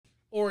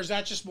Or is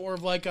that just more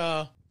of like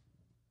a...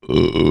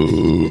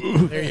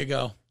 There you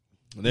go.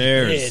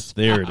 There it is.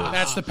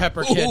 That's the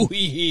pepper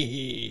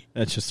kid.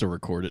 That's just to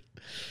record it.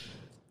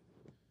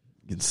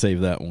 You can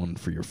save that one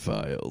for your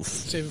files.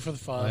 Save it for the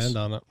files.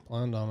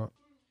 Planned on it.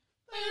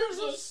 There's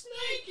a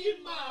snake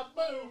in my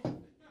boot.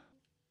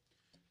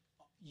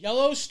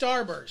 Yellow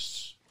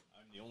Starbursts.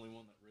 I'm the only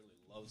one that really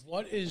loves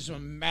What is the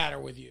matter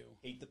with you?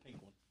 hate the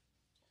pink one.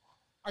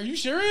 Are you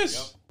serious?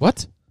 Yep.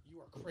 What? You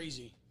are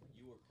crazy.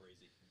 You are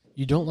crazy.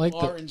 You don't like You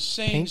are the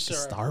insane, pink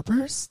sir.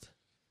 Starburst?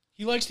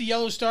 He likes the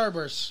yellow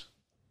Starbursts.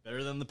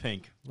 Better than the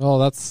pink. Oh,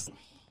 makes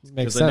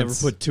Because sense. I never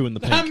put 2 in the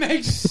pink. That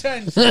makes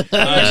sense. That makes a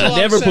I lot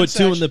never of put sense,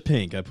 2 in actually. the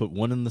pink. I put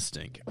 1 in the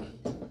stink.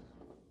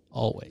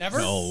 Always. Never?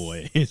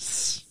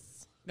 Always.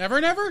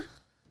 Never?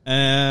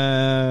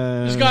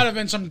 There's got to have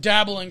been some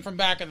dabbling from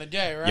back in the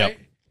day, right?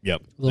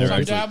 Yep.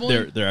 Little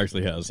dabbling? There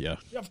actually has, yeah.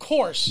 Of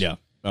course. Yeah.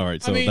 All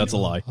right, so I mean- that's a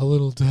lie. A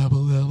little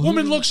dabble.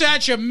 Woman looks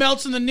at you,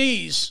 melts in the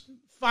knees,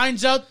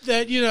 finds out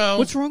that,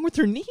 What's wrong with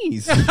her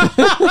knees?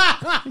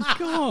 My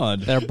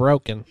God. They're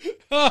broken.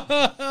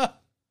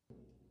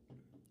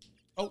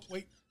 Oh,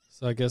 wait.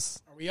 So I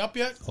guess, Are we up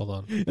yet? hold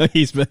on.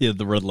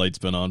 The red light's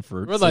been on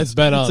for... Red light's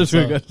been on, Since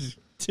we so- got to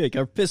take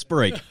our piss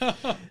break.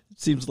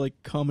 Seems like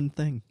a common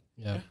thing.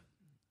 Yeah.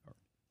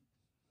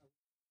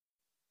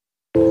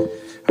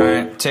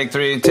 Alright, take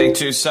 3, take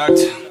 2, sucked.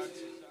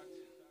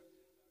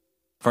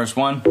 First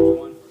one.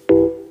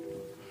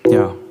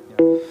 Yo.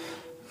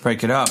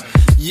 Break it up.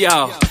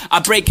 Yo, I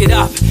break it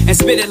up and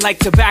spit it like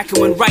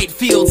tobacco in right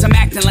fields. I'm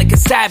acting like a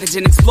savage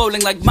and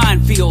exploding like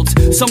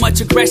minefields. So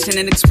much aggression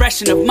and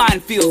expression of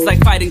mine feels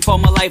like fighting for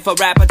my life. A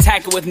rap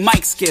attacker with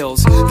mic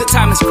skills. The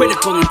time is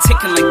critical and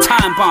ticking like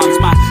time bombs.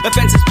 My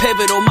offense is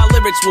pivotal, my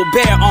lyrics will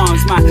bear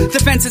arms. My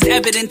defense is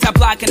evident, I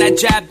block and I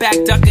jab back,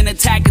 duck and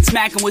attack and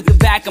smack him with the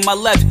back of my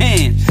left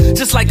hand.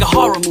 Just like a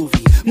horror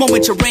movie.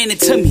 Moment you ran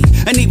into me,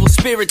 an evil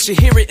spirit, you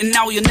hear it and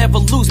now you'll never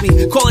lose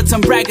me. Call it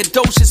some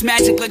braggadocious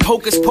magic like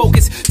hocus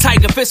pocus.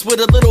 Tiger fist with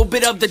a little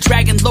bit of the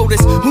dragon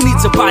lotus. Who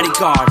needs a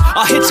bodyguard?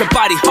 I'll hit your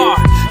body hard.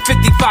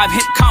 55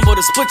 hit combo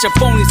to split your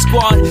phony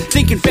squad.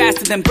 Thinking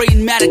faster than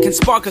brain matter can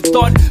spark a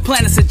thought.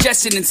 Plan a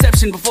suggestion,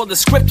 inception before the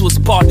script was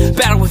bought.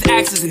 Battle with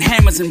axes and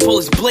hammers and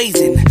bullets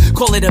blazing.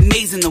 Call it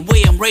amazing the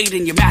way I'm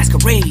raiding your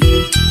masquerade.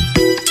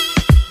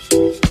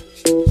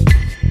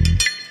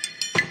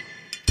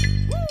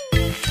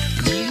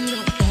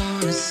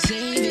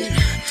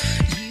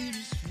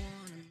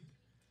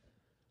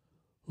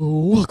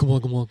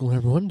 Welcome,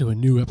 everyone, to a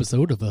new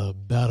episode of the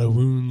Battle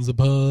Wounds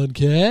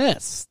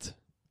podcast.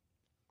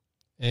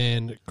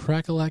 And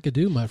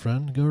crack-a-lack-a-doo, my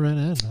friend. Go right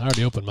ahead. I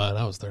already opened mine.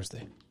 I was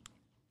thirsty.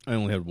 I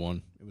only had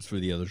 1. It was for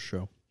the other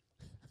show.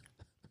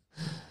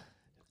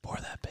 Pour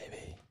that,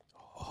 baby.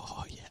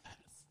 Oh, yes.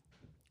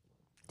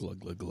 Glug,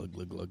 glug, glug,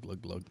 glug, glug,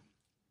 glug, glug.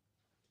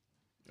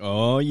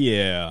 Oh,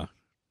 yeah.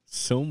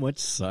 So much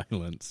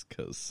silence,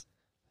 because...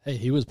 Hey,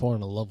 he was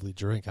pouring a lovely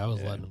drink. I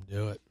was letting him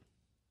do it.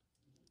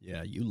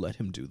 Yeah, you let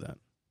him do that.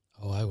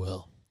 Oh, I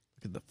will.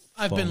 Look at the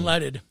I've been foam.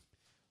 leaded.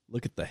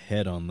 Look at the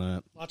head on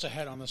that. Lots of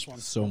head on this one.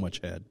 So much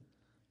head.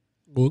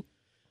 Whoop.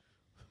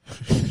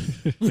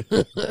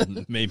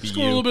 Maybe Just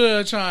go a little you. bit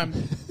at a time.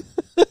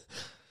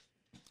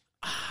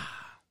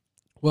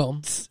 Well,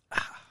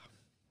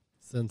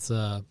 since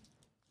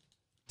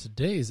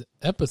today's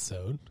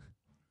episode,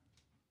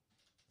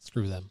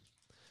 screw them.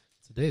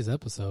 Today's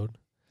episode,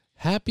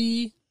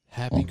 happy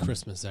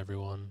Christmas,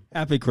 everyone.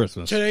 Happy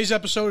Christmas. Today's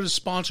episode is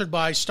sponsored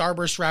by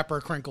Starburst rapper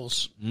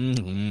Crinkles.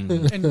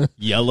 Mm-hmm. And,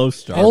 Yellow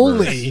Starburst.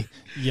 Only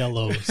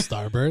yellow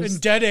Starburst.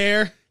 and Dead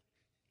Air.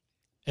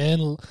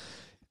 And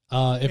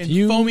if and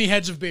you foamy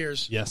heads of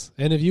beers. yes,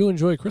 and if you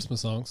enjoy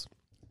Christmas songs,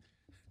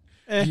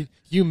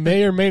 you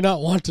may or may not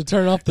want to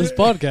turn off this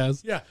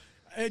podcast. Yeah.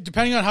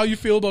 Depending on how you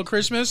feel about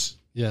Christmas.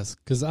 Yes,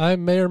 because I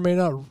may or may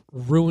not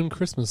ruin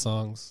Christmas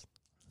songs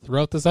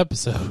throughout this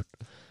episode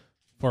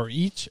for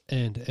each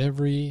and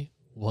every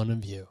one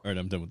of you. All right,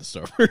 I'm done with the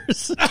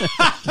Starburst.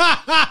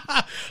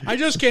 I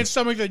just can't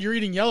stomach that you're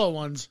eating yellow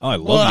ones. Oh, I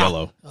love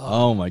yellow.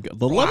 Oh, my God.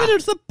 The lemon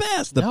is the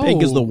best. The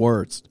pink is the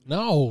worst.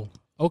 No.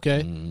 Okay.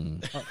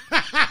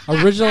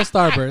 Original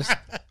Starburst.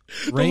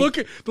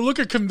 The look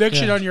of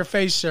conviction Yeah. on your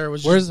face, sir,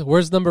 was just,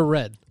 Where's number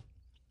red?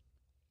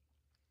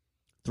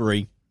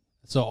 3.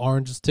 So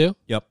orange is 2?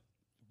 Yep.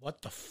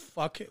 what the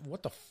fuck?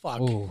 What the fuck?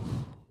 Oh.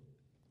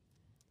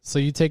 So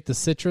you take the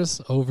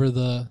citrus over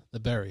the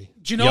berry.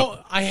 Do you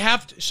know, I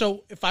have to,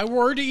 so if I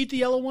were to eat the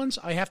yellow ones,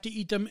 I have to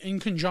eat them in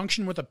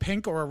conjunction with a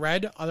pink or a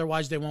red,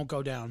 otherwise they won't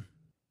go down.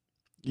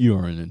 You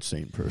are an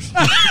insane person.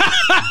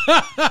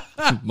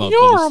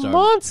 You're a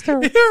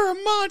monster. You're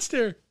a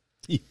monster.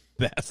 You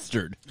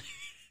bastard.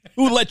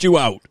 Who let you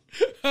out?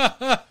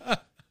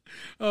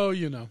 Oh,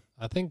 you know.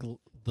 I think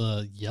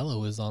the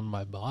yellow is on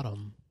my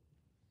bottom.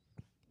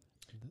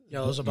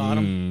 Yellow's a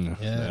bottom.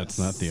 Yes. That's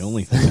not the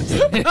only thing.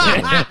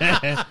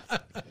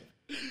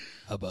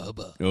 Hubba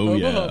hubba. Oh, Hubba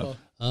yeah.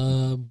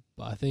 hubba.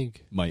 I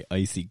think My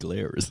icy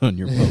glare is on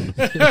your phone.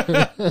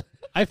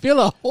 I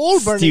feel a hole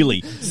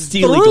burning.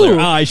 Steely through. glare.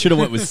 I should have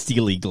went with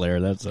steely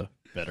glare. That's a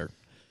better.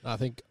 I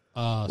think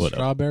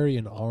Strawberry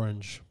and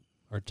orange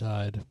are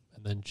tied,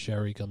 and then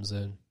cherry comes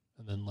in,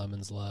 and then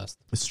lemon's last.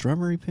 Is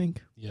strawberry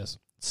pink? Yes.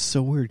 It's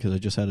so weird because I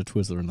just had a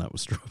Twizzler and that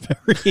was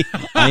strawberry.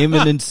 I am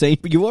an insane.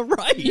 You are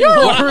right. You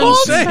are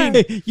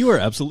insane. You are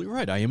absolutely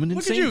right. I am an Look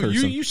at insane you.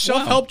 person. You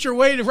self-helped your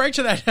way right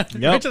to that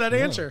right to that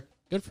answer.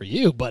 Good for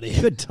you, buddy.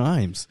 Good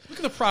times. Look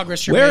at the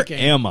progress you're Where making.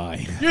 am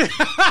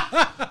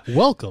I?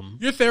 Welcome.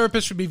 Your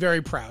therapist would be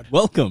very proud.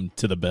 Welcome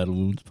to the Battle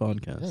Wounds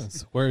podcast.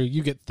 Yes, where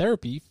you get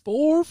therapy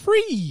for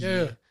free.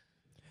 Yeah.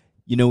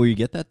 You know where you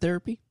get that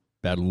therapy?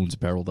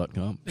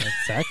 BattleWoundsApparel.com.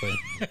 Exactly.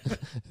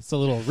 It's a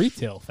little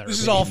retail therapy.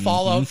 This is all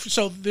fallout.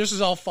 So this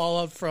is all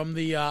fallout from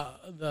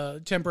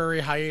the temporary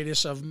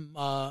hiatus of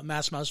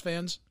Mass Mouse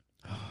fans.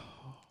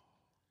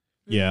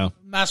 Yeah.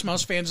 Mass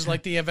Mouse fans is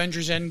like the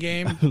Avengers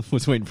Endgame. I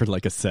was waiting for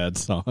like a sad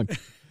song.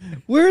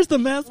 Where's the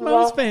Mass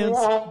Mouse fans?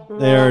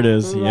 There it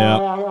is. Yeah.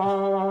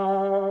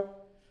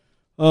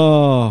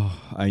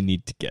 Oh, I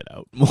need to get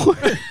out more.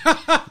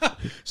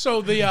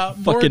 So the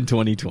Fucking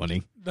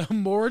 2020. the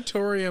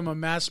moratorium of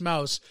Mass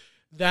Mouse,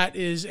 that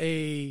is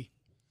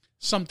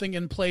something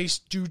in place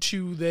due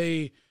to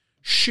the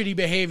shitty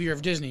behavior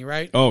of Disney,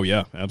 right? Oh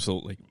yeah,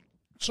 absolutely.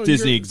 So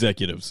Disney you're,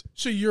 executives.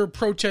 so you're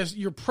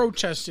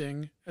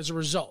protesting as a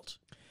result.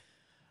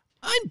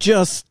 I'm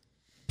just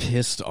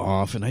pissed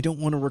off, and I don't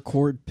want to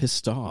record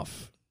pissed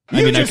off.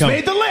 You just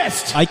made the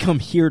list. I come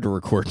here to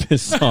record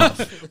pissed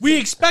off. We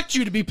expect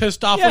you to be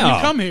pissed off when you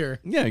Yeah. come here.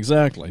 Yeah,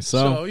 exactly.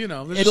 So,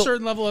 there's a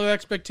certain level of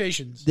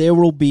expectations. There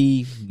will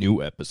be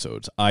new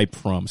episodes. I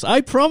promise.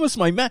 I promise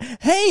my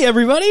Hey,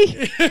 everybody!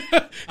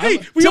 Hey,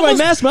 my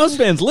Mass Mouse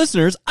fans,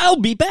 listeners, I'll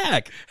be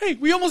back. Hey,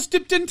 we almost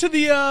dipped into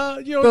the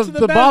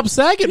the Bob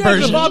Saget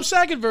version. the Bob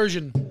Saget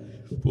version.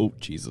 Oh,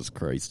 Jesus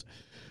Christ.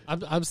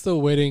 I'm still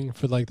waiting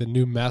for like the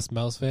new Mass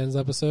Mouse fans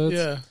episodes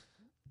Yeah.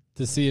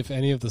 to see if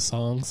any of the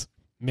songs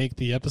make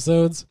the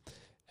episodes,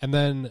 and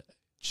then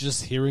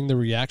just hearing the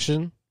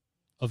reaction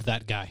of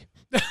that guy.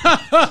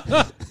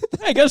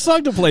 I got a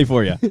song to play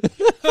for you.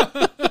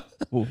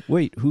 Well,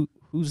 wait,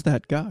 who's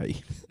that guy?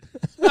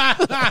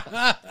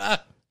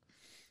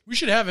 We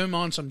should have him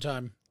on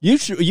sometime.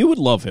 You would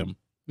love him.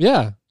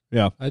 Yeah,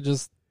 Yeah. I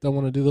just don't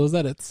want to do those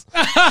edits.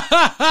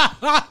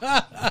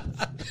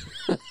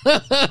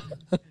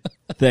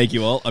 Thank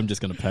you all. I'm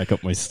just going to pack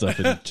up my stuff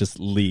and just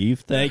leave.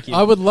 Thank you.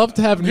 I would love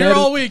to have Here Ned.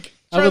 all week.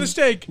 I Try would the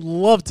steak.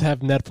 Love to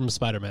have Ned from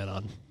Spider-Man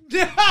on.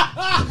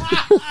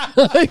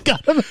 I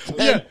got him.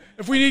 Yeah.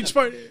 If we need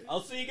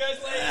I'll see you guys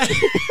later.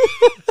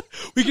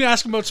 we can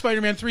ask him about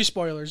Spider-Man 3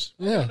 spoilers.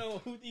 Yeah.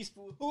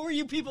 Who are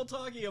you people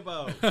talking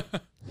about?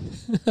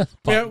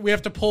 We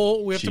have to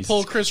pull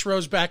Jesus. Chris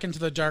Rose back into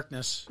the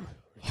darkness.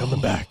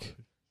 Coming back.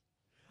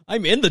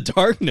 I'm in the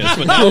darkness,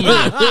 but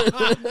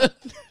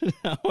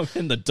now I'm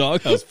in the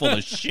doghouse full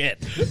of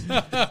shit.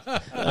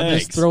 I'm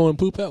just throwing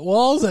poop at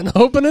walls and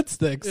hoping it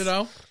sticks.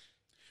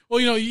 Well,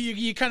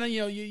 you kind of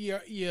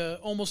you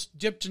almost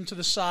dipped into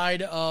the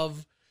side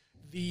of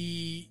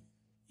the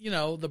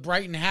the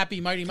bright and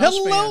happy Mighty Mouse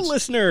Hello, fans.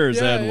 listeners,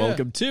 Yeah, and yeah.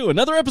 welcome to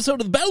another episode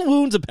of the Battle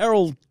Wounds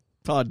Apparel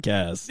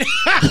podcast.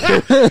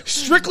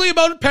 Strictly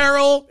about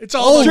apparel. It's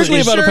all Strictly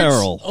about t-shirts.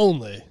 apparel.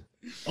 Only.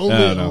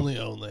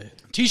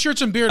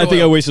 T-shirts and beard I think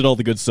I oil. wasted all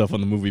the good stuff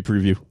on the movie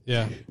preview.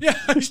 Yeah. Yeah,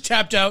 he's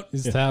tapped out.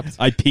 He's tapped.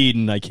 I peed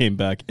and I came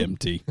back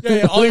empty.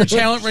 Yeah, all your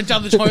talent went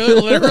down the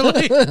toilet,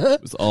 literally.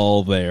 It was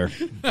all there.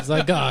 He's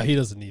like, he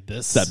doesn't need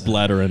this. That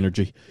bladder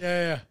energy.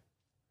 Yeah.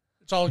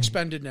 It's all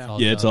expended now.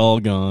 Yeah, it's all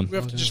gone. We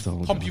have to just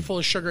pump you full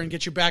of sugar and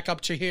get you back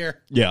up to here.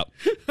 Yeah.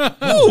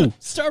 Ooh,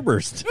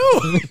 Starburst.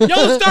 Ooh,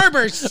 yellow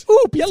Starburst.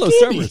 Ooh, yellow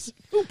Starburst.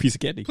 Ooh, piece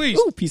of candy. Please.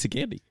 Ooh, piece of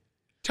candy.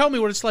 Tell me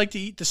what it's like to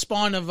eat the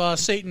spawn of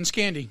Satan's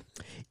candy.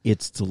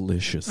 It's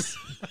delicious.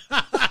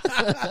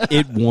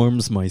 It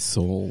warms my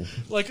soul.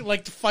 Like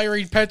the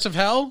fiery pets of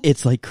hell.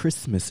 It's like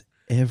Christmas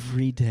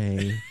every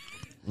day.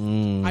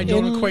 I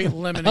don't equate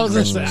lemon I and was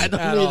gonna Christmas say, I don't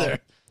at all. either.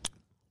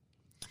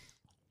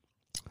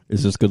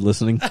 Is this good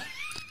listening?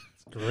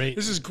 Great.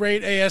 This is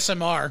great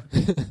ASMR.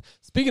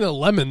 Speaking of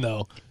lemon,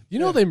 though, you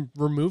know they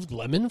removed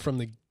lemon from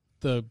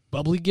the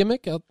bubbly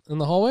gimmick out in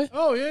the hallway?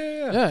 Oh,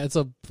 yeah. Yeah, it's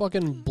a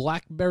fucking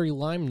blackberry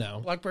lime now.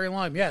 Blackberry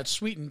lime. Yeah, it's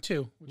sweetened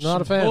too. Which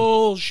Not is a fan.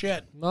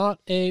 Bullshit. Not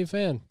a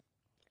fan.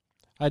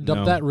 I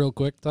dumped No. that real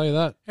quick, tell you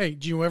that. Hey,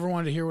 do you ever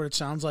want to hear what it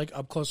sounds like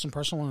up close and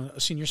personal when a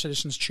senior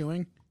citizen's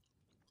chewing?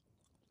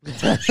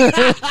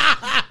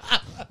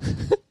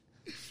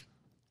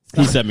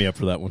 He set me up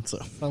for that one. So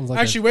Sounds like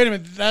Actually, wait a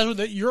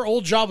minute. Your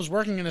old job was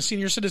working in a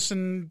senior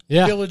citizen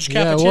yeah. village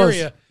Yeah,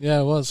 cafeteria.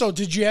 it was. So,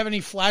 did you have any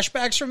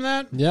flashbacks from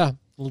that? Yeah,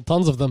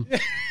 tons of them.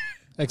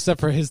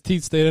 Except for his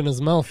teeth stayed in his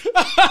mouth.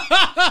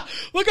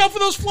 Look out for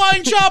those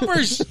flying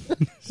choppers!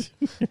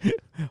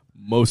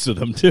 most of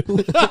them too.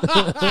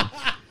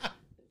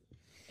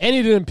 And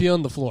he didn't pee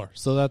on the floor.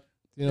 So that,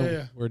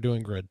 Yeah. we're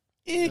doing good.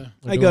 I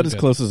doing got as good.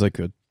 close as I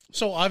could.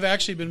 So, I've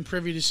actually been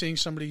privy to seeing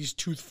somebody's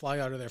tooth fly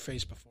out of their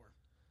face before.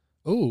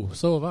 Ooh,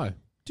 so have I.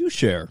 Do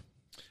share.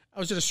 I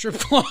was at a strip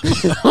club.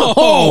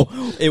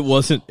 Oh, it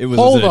wasn't. It was.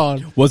 Hold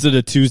on. Was it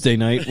a Tuesday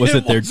night? Was It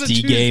it their was a D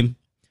Tuesday- game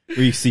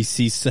where you see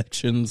C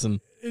sections and?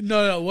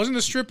 No, it wasn't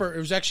a stripper. It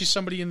was actually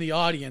somebody in the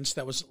audience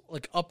that was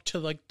like up to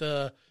like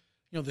the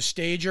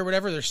stage or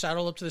whatever. They're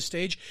saddled up to the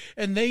stage,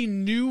 and they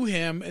knew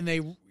him, and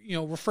they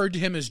referred to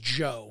him as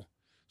Joe.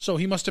 So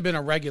he must have been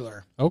a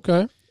regular.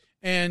 Okay.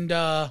 And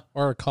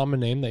or a common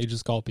name that you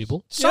just call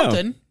people.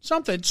 something.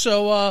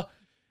 So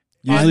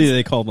Usually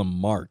they call them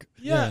Mark.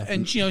 yeah,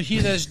 and he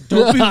has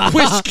dopey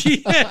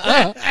whiskey.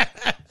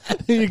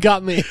 You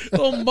got me.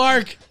 Oh,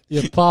 Mark.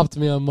 You popped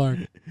me on Mark.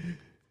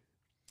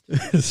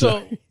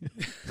 So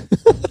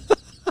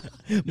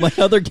My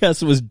other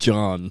guess was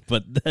John,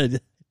 but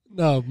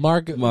No,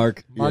 Mark.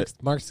 Mark.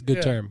 Mark's a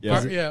good term.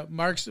 Yeah.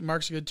 Mark's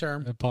a good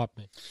term. It popped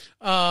me.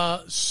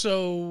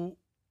 So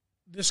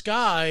this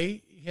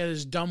guy had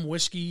his dumb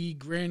whiskey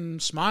grin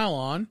smile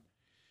on,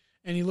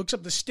 and he looks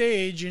up the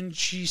stage, and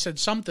she said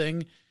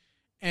something,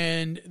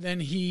 and then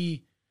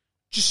he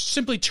just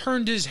simply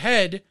turned his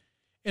head,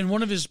 and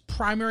one of his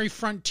primary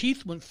front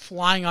teeth went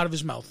flying out of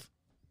his mouth.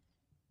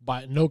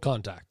 By no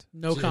contact.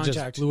 No It contact.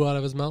 just flew out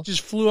of his mouth.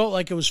 Just flew out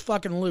like it was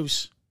fucking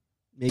loose.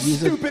 Maybe he's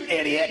stupid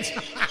idiot.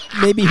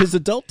 Maybe his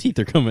adult teeth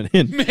are coming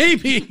in.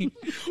 Maybe.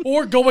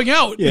 Or going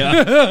out. Yeah.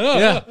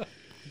 Yeah.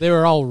 They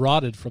were all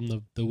rotted from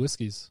the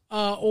whiskeys.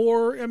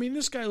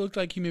 This guy looked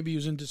like he maybe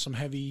was into some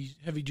heavy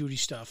duty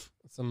stuff.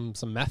 Some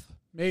meth.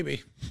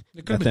 Maybe.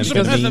 There could have been some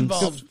Methamphetamines. meth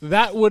involved.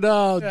 That would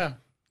Yeah.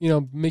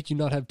 Make you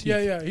not have teeth.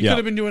 Yeah. He Yeah. could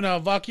have been doing Or a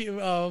vodka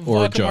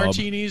job.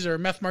 martinis or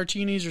meth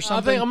martinis or I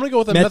something. think I'm gonna go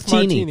with a meth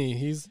Meth-tini. martini.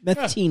 He's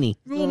Methini.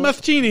 A little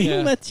meth-teeny.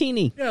 Yeah.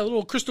 Methini. Yeah, a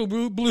little crystal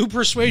blue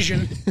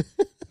persuasion.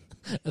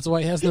 that's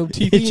why he has no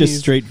teeth. It's just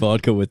straight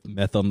vodka with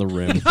meth on the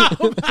rim.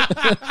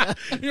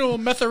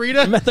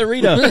 Metharita.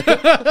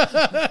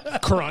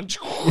 Metharita. crunch.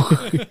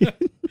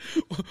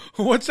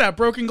 What's that,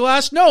 broken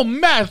glass? No,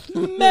 meth.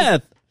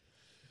 Meth.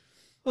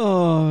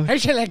 Oh,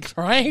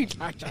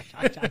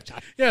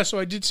 Yeah, so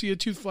I did see a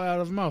tooth fly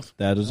out of a mouth.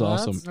 that is Well,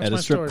 awesome. that's At my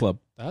a strip story. club.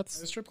 At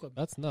a strip club.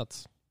 That's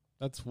nuts.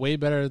 That's way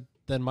better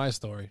than my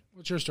story.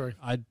 What's your story?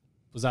 I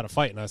was at a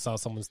fight and I saw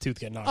someone's tooth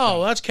get knocked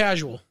Oh, out. that's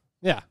casual.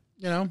 Yeah.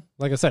 You know?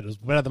 Like I said, it was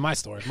better than my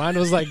story. Mine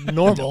was like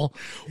normal.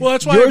 Well,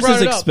 that's why Yours I brought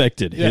is it up.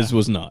 expected. Yeah. His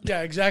was not.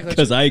 Yeah, exactly.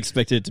 Because I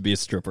expected it to be a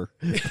stripper.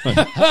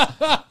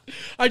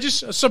 I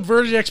just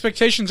subverted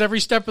expectations every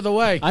step of the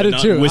way. I did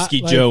Not too.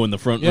 Whiskey Joe in the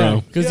front Yeah,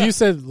 row. because Yeah. you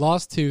said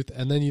lost tooth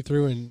and then you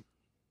threw in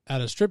at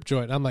a strip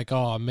joint. I'm like,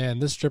 oh man,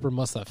 this stripper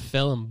must have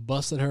fell and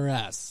busted her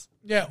ass.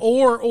 Yeah,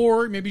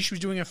 or maybe she was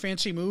doing a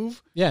fancy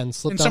move. Yeah, and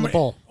slipped And down the somebody,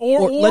 pole.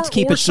 Or let's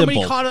keep or it somebody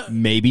simple. Caught a,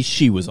 Maybe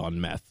she was on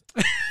meth.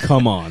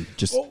 Come on.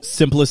 Just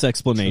simplest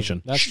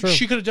explanation. That's true.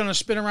 She could have done a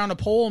spin around a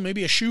pole and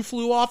maybe a shoe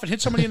flew off and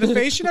hit somebody in the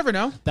face. You never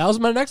know. That was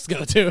my next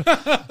go-to.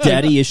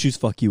 Daddy issues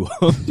fuck you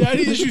up.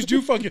 Daddy issues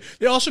do fuck you.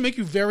 They also make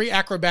you very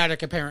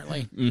acrobatic,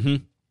 apparently.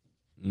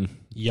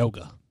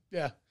 Yoga.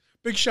 Yeah.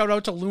 Big shout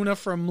out to Luna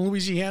from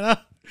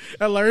Louisiana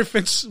at Larry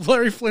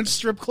Flint's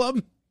strip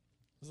club.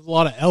 There's a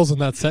lot of L's in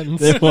that sentence.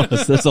 There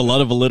was. There's a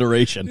lot of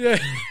alliteration. Yeah.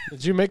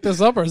 Did you make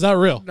this up or is that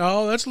real?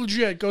 No, that's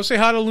legit. Go say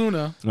hi to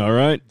Luna. All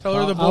right. Tell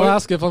her the I'll boy.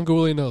 ask if Uncle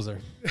Willie knows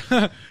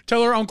her.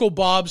 Tell her Uncle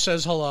Bob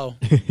says hello.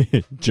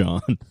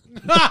 John.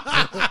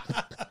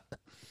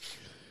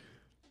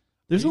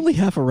 There's only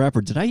half a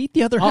wrapper. Did I eat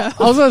the other I half?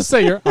 was going to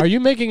say, are you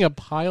making a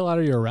pile out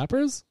of your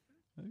wrappers?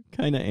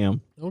 Kind of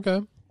am.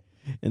 Okay.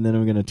 And then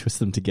I'm going to twist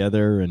them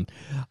together, and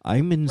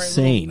I'm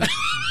insane.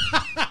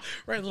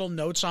 Write little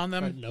notes on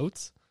them. Write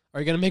notes? Are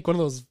you going to make one of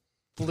those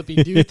flippy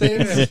do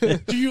things?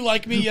 Do you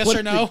like me? Yes What,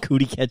 or no? the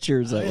cootie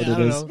catcher? Is that what I it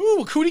don't is? know.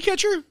 Ooh, a cootie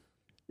catcher?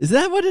 Is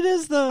that what it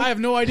is, though? I have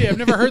no idea. I've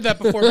never heard that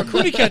before. But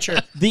cootie catcher.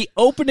 The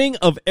opening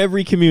of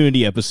every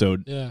community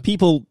episode, Yeah.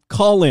 people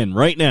call in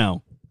right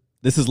now.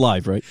 This is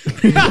live, right?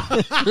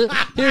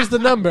 Here's the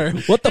number.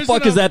 What the Here's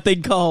fuck the is that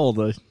thing called?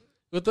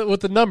 With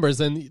the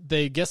numbers, and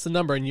they guess the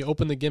number, and you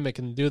open the gimmick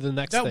and do the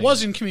next That thing.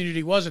 was in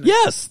Community, wasn't it?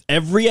 Yes,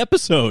 every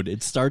episode.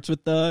 It starts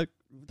with the...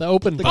 the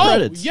open The thing.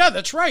 credits. Yeah,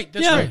 that's right.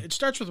 That's Yeah. right. It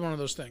starts with one of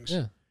those things.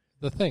 Yeah,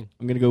 the thing.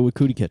 I'm going to go with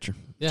cootie catcher.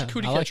 Yeah,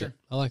 cootie I like catcher. it.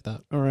 I like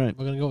that. All right.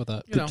 We're gonna go with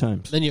that. You Good know,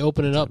 times. Then you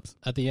open it up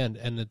at the end,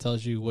 and it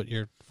tells you what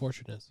your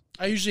fortune is.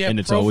 I usually have And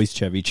it's always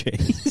Chevy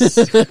Chase.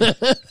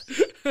 I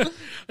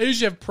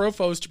usually have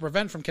Profos to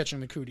prevent from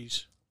catching the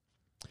cooties.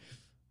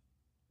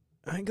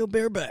 I go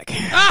bareback.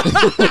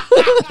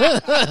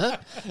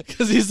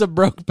 Because he's a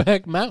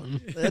Brokeback Mountain.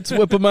 Let's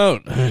whip him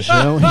out,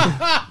 shall we?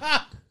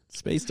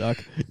 Space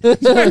Doc.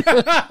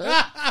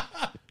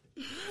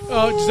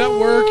 Does that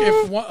work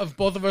if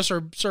both of us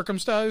are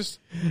circumcised?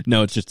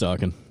 No, it's just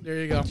talking. There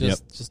you go.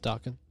 Just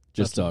docking.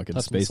 Just talking.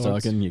 that's Space some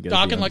sorts. talking. You got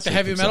Talking like the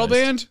heavy metal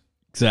band?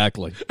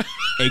 Exactly.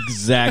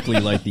 Exactly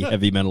like the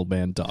heavy metal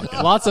band talking.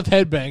 Lots of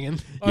head banging.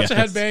 Lots of Yes.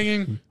 head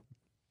banging.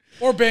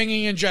 Or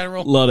banging in A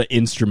general. lot of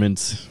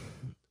instruments.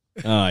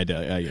 Oh, I got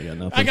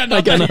nothing. I got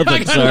nothing. nothing. I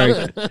got Sorry.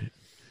 nothing.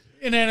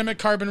 Inanimate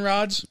carbon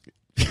rods.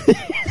 All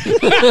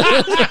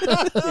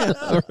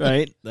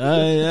right.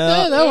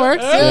 Yeah, that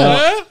works.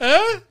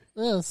 Huh?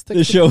 Yeah, stick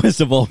The show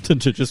has evolved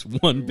into just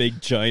one big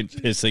giant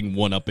pissing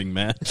one-upping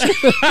match.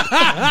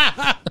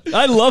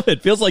 I love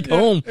it. Feels like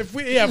home. If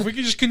we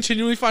could just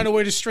continually find a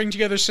way to string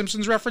together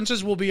Simpsons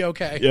references, we'll be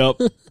okay. Yep.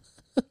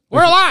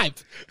 We're alive.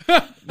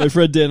 My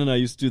friend Dan and I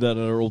used to do that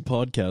on our old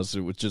podcast.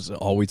 It was just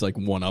always like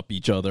one up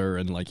each other,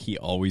 and like he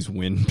always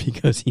win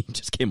because he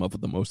just came up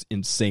with the most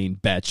insane,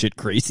 batshit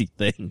crazy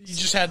You things.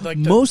 just had like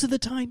Most of the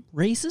time,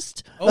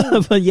 racist.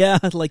 Oh. But yeah,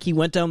 like he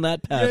went down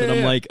that path, Yeah, and I'm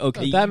yeah. like,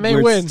 okay, That may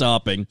we're win.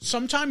 stopping.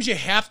 sometimes you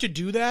have to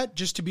do that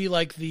just to be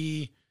like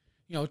the,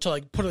 to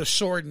like put a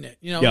sword in it.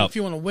 Yep. If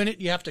you want to win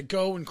it, you have to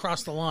go and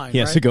cross the line. He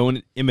has right? to go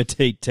and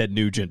imitate Ted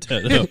Nugent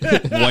at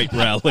a white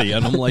rally,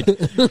 and I'm like,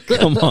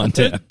 come on,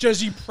 Dan. Does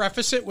he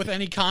preface it with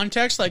any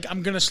context? Like,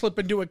 I'm going to slip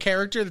into a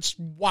character that's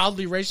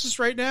wildly racist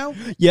right now?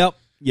 Yep.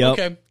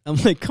 Okay. I'm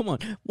like, come on.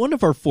 One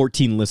of our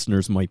 14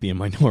 listeners might be a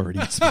minority.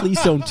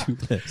 Please don't do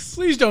this.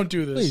 Please don't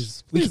do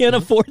this. Please. We can't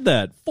afford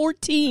that.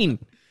 14.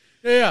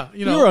 Yeah.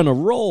 You're on a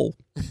roll.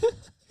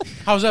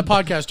 How's that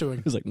podcast doing?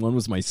 It was like one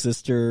was my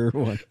sister,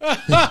 one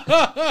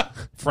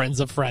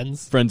Friends of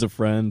friends. friends of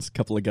friends, a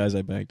couple of guys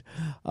I banged.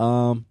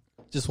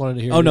 Just wanted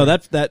to hear. Oh no, your-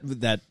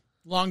 that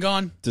Long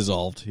gone?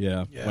 dissolved.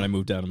 Yeah, Yeah. when I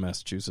moved down to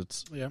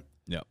Massachusetts. Yeah.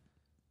 Yeah,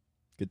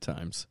 good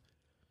times.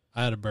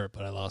 I had a burp,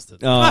 but I lost it.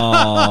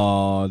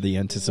 Oh, the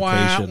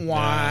anticipation. Wah,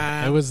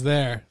 wah. It was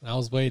there. I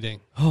was waiting.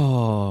 Disappeared.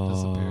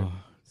 Oh,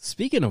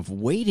 speaking of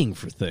waiting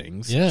for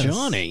things, Yes.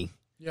 Johnny,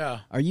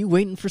 Yeah. are you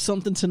waiting for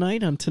something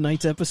tonight on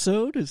tonight's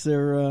episode? Is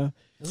there?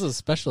 This is a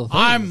special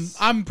thing.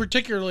 I'm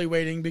particularly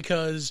waiting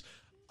because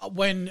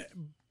when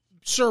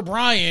Sir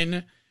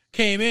Brian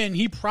came in,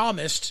 he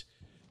promised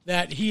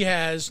that he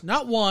has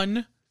not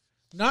one,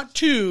 not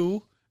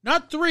two,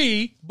 not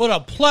three, but a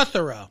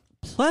plethora.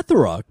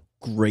 Plethora,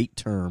 great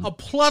term. A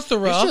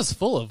plethora It's just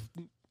full of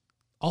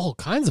all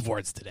kinds of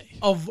words today.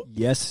 of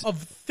Yes.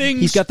 things.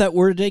 He's got that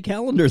word a day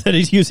calendar that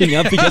he's using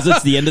up because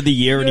it's the end of the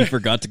year and he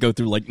forgot to go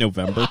through like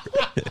November.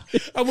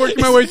 I'm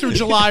working my way through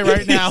July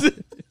right now.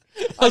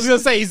 I was going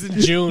to say he's in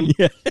June.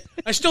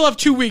 I still have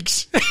 2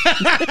 weeks.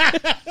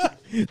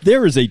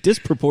 There is a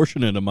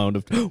disproportionate amount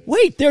of.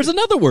 Wait, there's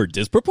another word,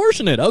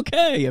 disproportionate.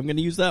 Okay, I'm going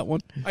to use that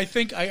one. I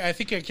think I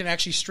can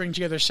actually string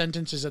together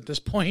sentences at this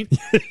point.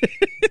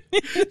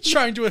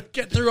 Trying to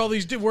get through all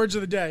these words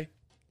of the day.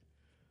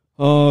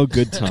 Oh,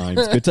 good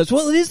times, good times.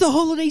 Well, it is the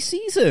holiday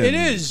season. It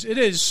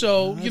is.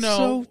 So,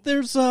 So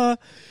there's a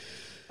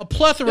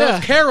plethora Yeah.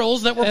 of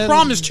carols that were And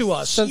promised to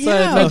us. Since Yeah. I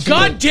And mentioned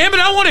God it, damn it,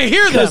 I want to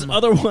hear because them.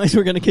 otherwise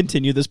we're going to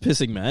continue this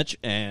pissing match,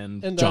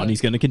 and And, Johnny's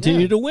going to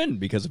continue yeah. to win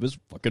because of his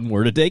fucking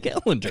word a day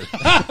calendar.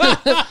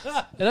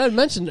 and I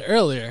mentioned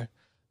earlier,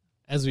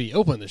 as we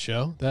opened the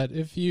show, that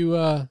if you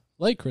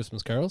like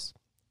Christmas carols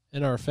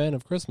and are a fan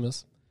of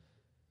Christmas,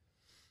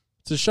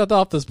 to shut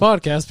off this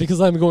podcast because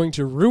I'm going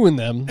to ruin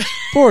them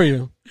for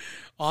you.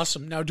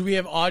 Awesome. Now, do we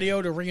have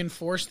audio to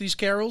reinforce these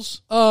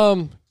carols?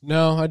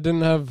 No, I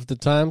didn't have the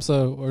time,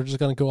 so we're just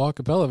gonna go a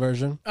cappella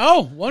version.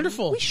 Oh,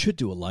 wonderful. We should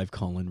do a live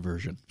call-in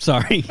version.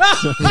 Sorry.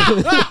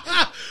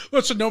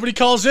 What, so nobody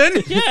calls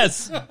in?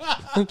 Yes.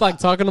 It's like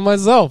talking to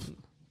myself.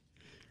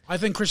 I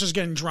think Chris is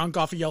getting drunk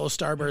off of yellow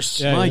starbursts.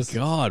 Yeah, My it is.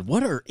 God,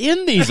 what are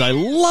in these? I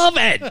love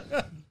it.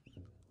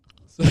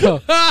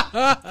 So,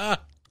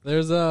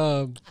 there's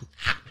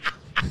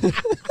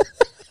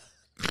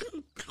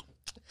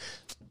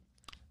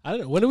I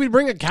don't know. When do we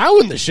bring a cow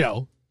in the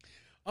show?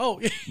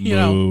 Oh, you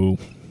know. Moo.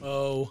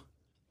 Oh.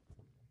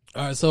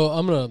 All right, so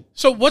I'm gonna.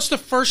 So what's the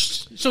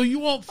first? So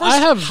you all first. I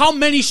have- how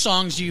many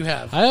songs do you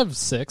have? I have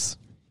 6.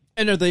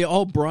 And are they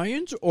all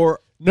Brian's, or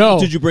No,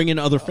 did you bring in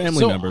other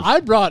family so members? I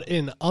brought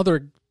in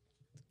other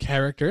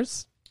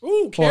characters,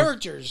 Ooh,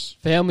 characters.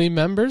 family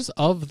members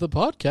of the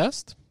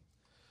podcast,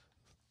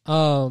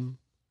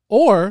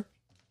 or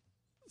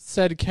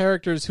said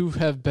characters who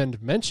have been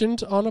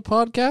mentioned on a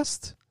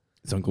podcast.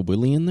 Is Uncle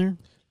Willie in there?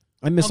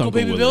 I miss Uncle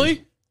Uncle Baby Willie.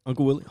 Billy?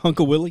 Uncle Willie.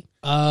 Uncle Willie.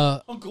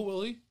 Uncle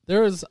Willie?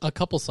 There was a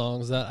couple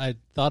songs that I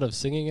thought of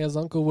singing as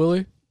Uncle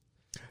Willie,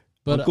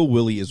 but Uncle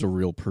Willie is a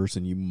real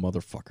person, you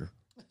motherfucker.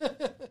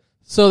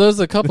 so there's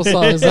a couple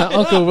songs that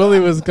Uncle Willie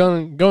was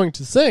going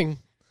to sing,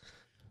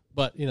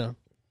 but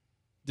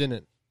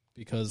didn't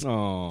because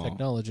Oh.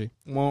 technology.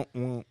 Wah,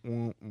 wah,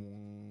 wah,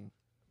 wah.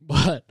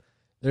 But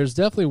there's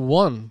definitely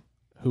one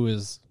who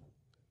is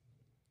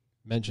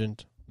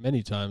mentioned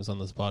many times on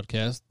this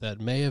podcast that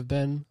may have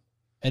been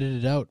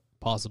edited out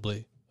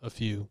possibly a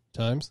few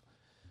times,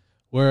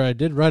 where I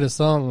did write a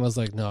song and I was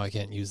like, no, I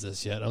can't use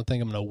this yet. I don't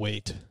think I'm going to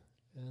wait.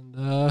 And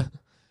The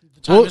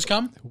time has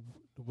come.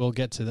 we'll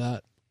get to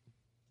that.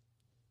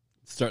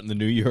 Starting the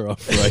new year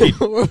off right.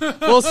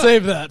 We'll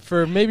save that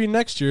for maybe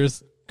next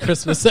year's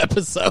Christmas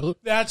episode.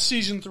 That's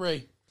season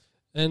 3.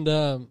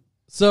 And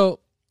so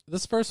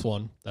this first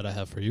one that I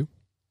have for you,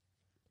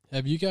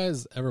 have you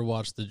guys ever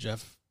watched the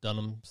Jeff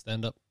Dunham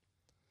stand-up?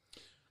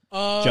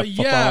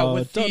 Yeah,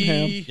 with the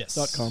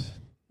Dunham.com.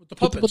 with the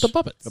puppets. With the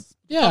puppets.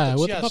 Yeah,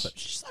 Puppets, with yes. the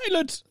puppets.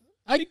 Silence.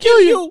 I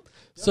kill you.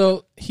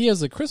 So he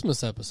has a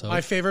Christmas episode.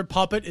 My favorite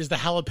puppet is the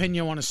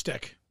jalapeno on a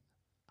stick.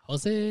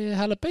 Jose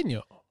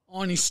Jalapeno,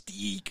 On a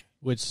stick.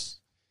 which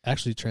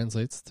actually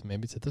translates to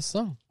maybe to this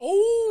song.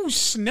 Oh,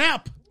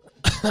 snap.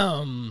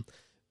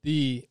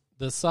 The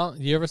song.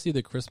 You ever see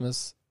the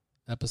Christmas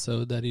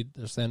episode that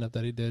or stand-up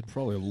that he did.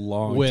 Probably a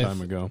long With-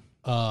 time ago.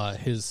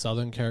 His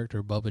southern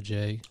character, Bubba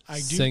J, I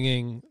do-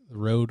 singing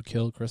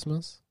Roadkill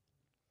Christmas.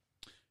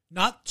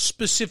 Not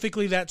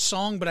specifically that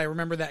song, but I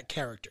remember that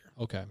character.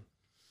 Okay.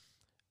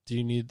 Do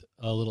you need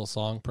a little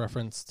song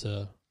preference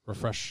to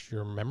refresh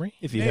your memory?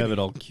 If you Maybe. have it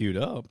all queued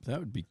up, that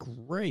would be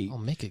great. I'll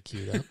make it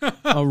queued up.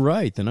 All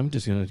right, then I'm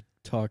just going to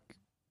talk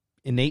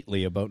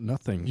innately about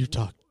nothing You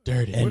talk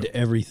dirty. and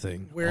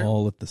everything Where-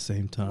 all at the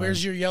same time.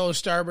 Where's your yellow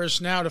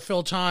Starburst now to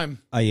fill time?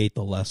 I ate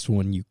the last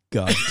one, you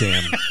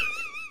goddamn.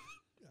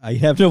 I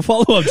have no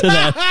follow-up to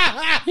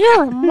that.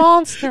 You're a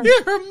monster.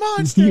 You're a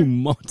monster. You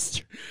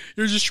monster.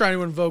 You're just trying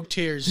to invoke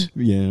tears.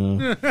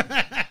 Yeah.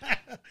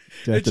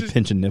 Do I have It's to just-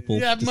 pinch a nipple?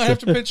 Yeah, I might have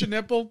to pinch a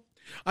nipple.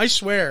 I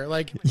swear,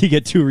 like, You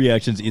get two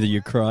reactions. Either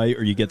you cry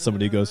or you get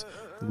somebody who goes,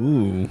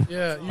 ooh,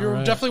 yeah, you're All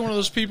right. definitely one of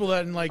those people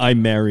that, like,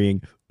 I'm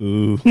marrying.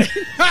 Ooh.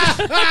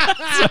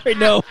 Sorry,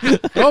 no.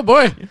 Oh,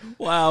 boy.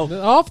 Wow.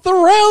 Off the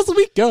rails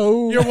we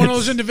go. you're one of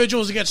those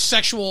individuals that gets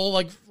sexual,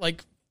 like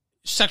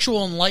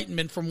sexual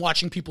enlightenment from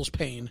watching people's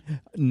pain.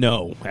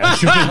 No,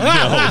 actually,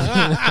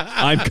 no.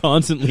 I'm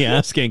constantly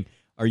asking,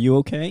 are you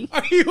okay?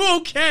 Are you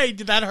okay?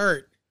 Did that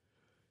hurt?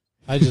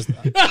 I just...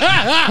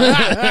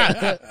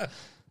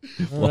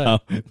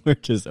 Wow. We're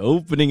just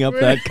opening up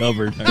that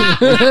cupboard.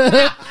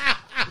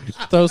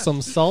 Throw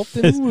some salt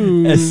in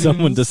wounds. As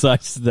someone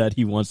decides that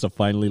he wants to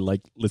finally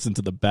listen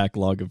to the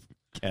backlog of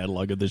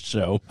catalog of this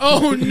show.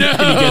 Oh And he gets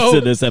to no!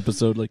 this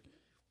episode like,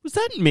 was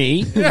that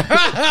me?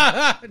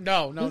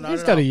 No, not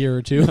He's at got all. a year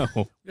or two.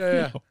 No.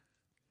 Yeah.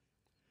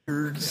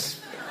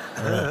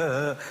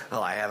 Well,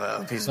 I have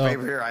a piece of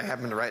paper here. I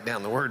happen to write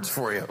down the words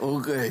for you.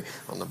 Okay,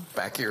 on the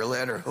back of your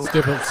letter.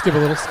 Skip a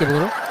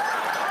little.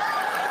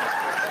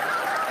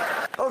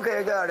 Okay,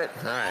 I got it.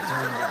 All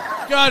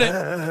right. Got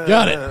it.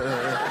 Got it.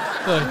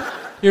 So,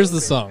 here's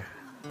the song.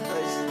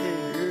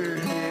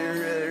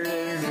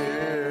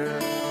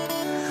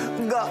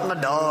 Got my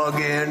dog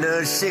and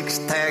a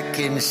six-pack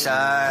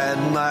inside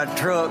my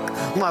truck.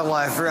 My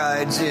wife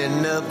rides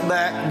in the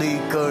back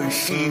because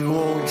she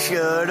won't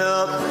shut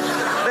up.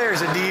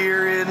 There's a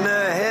deer in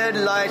the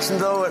headlights, and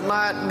though it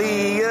might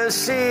be a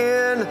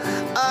sin,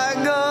 I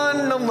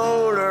gun the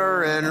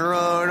motor and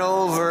run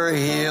over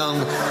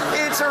him.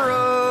 It's a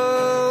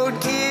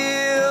roadkill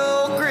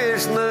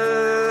Christmas.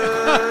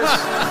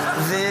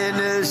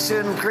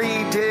 Venison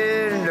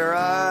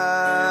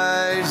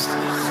pre-tenderized.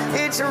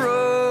 It's a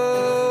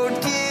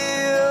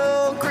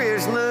roadkill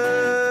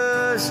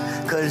Christmas,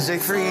 'cause they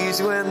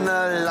freeze when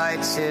the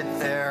lights hit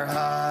their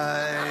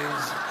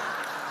eyes.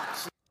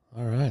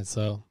 All right,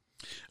 so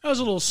That was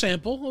a little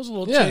sample. That was a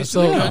little yeah, taste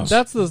so of the goods.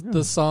 that's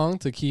the song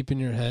to keep in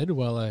your head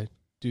while I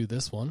do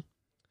this one.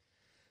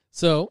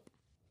 So,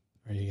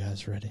 are you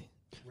guys ready?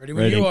 Ready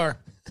when Ready. you are.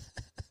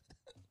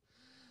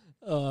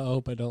 I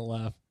hope I don't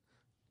laugh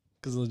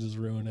because I'll just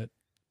ruin it.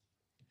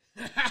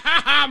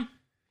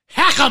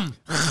 Hack 'em!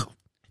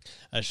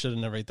 I should have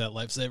never ate that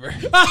lifesaver.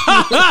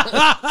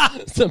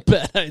 It's a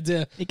bad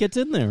idea. It gets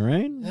in there,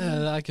 right?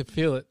 Yeah, I could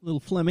feel it.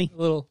 Little phlegmy. A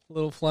little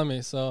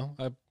phlegmy, so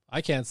I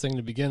can't sing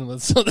to begin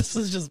with, so this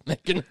is just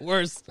making it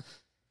worse.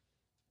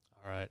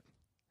 All right.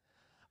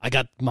 I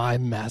got my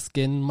mask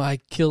and my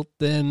kilt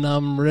and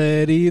I'm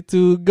ready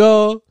to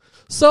go.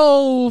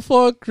 So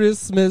for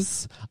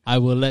Christmas, I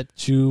will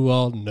let you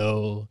all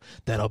know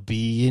that I'll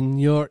be in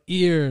your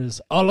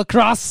ears all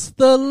across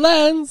the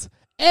lands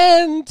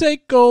and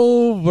take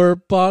over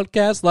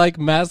podcasts like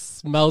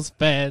Mass Mouse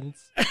fans.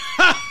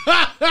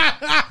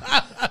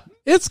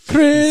 It's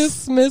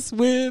Christmas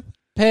with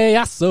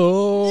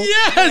Payaso.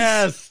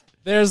 Yes!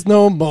 There's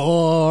no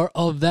more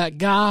of that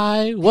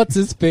guy. What's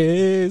his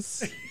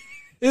face?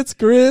 It's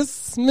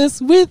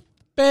Christmas with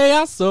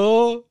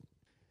Payaso.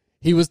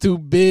 He was too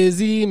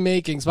busy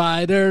making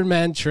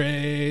Spider-Man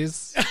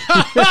trays.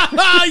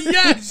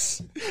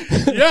 Yes!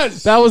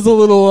 Yes! That was a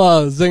little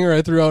zinger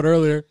I threw out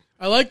earlier.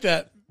 I like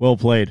that. Well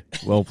played.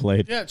 Well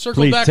played. Yeah,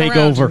 circle Please back take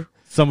around. over.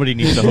 Somebody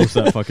needs to host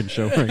that fucking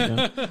show right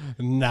now.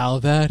 Now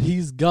that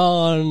he's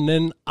gone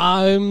and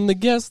I'm the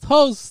guest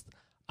host,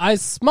 I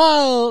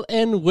smile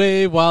and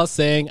wave while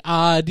saying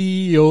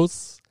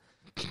adios.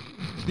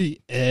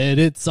 The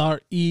edits are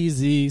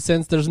easy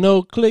since there's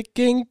no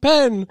clicking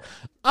pen.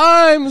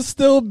 I'm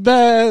still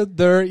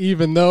better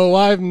even though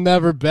I've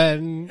never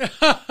been.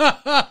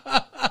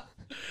 I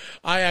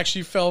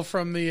actually fell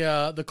from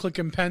the click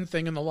and pen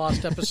thing in the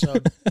lost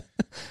episode.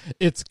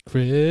 It's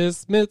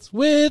Christmas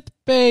with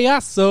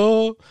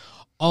Payaso.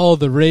 All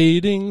the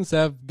ratings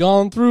have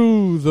gone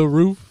through the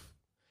roof.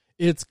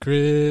 It's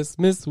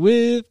Christmas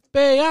with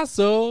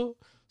Payaso.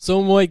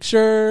 So make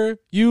sure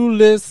you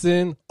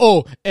listen.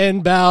 Oh,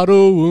 and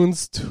Battle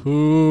Wounds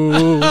too.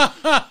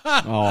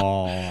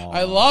 Oh.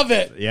 I love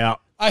it. Yeah.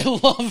 I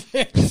love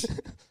it.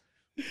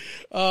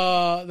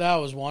 That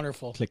was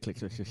wonderful. Click, click,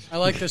 click, click. I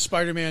like the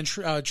Spider-Man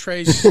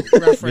Trace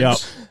reference. Yep.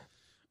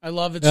 I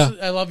love it. Yeah.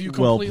 I love you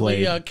Well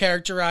completely played.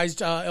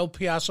 characterized El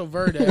Piasso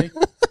Verde.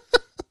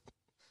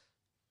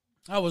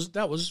 That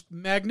was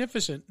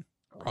magnificent.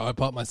 Oh, I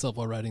popped myself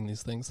while writing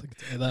these things. I can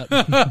tell you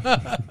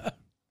that.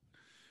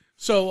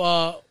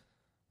 So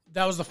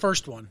that was the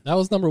first one. That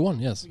was number 1,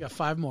 yes. We got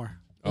 5 more.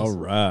 All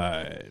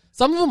right.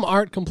 Some of them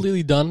aren't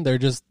completely done. They're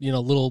just,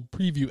 little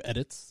preview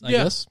edits, I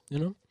guess,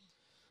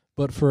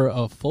 But for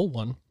a full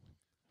one,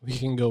 we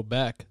can go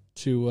back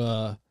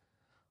to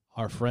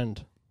our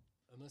friend.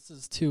 And this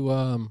is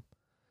to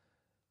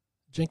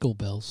Jingle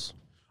Bells.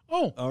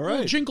 Oh, All right.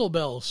 little Jingle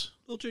Bells.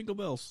 Little jingle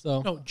bells.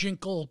 So No,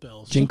 Jinkle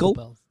Bells. Jingle?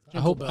 Bells.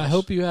 Jingle I bells.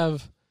 hope you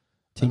have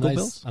Tingle a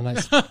bells?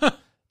 nice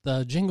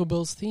the Jingle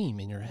Bells theme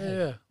in your Yeah,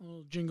 head. a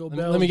little Jingle Let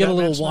Bells. me get a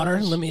Batman little water.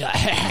 smells. Let me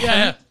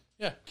Yeah,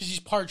 because he's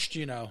parched,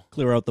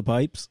 Clear out the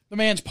pipes. The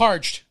man's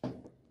parched.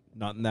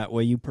 Not in that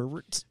way, you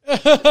perverts.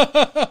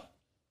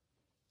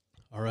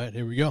 All right,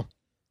 here we go.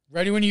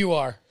 Ready when you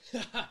are.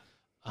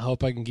 I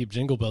hope I can keep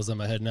Jingle Bells in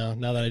my head now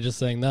that I just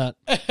sang that.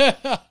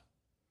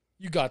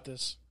 You got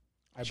this.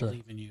 I Sure.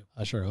 believe in you.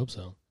 I sure hope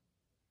so.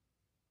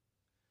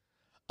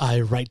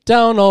 I write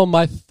down all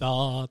my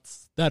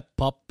thoughts that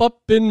pop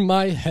up in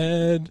my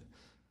head.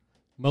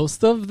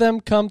 Most of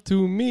them come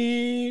to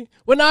me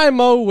when I'm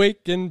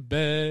awake in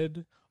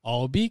bed.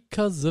 All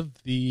because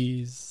of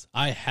these,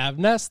 I have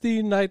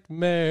nasty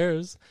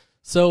nightmares.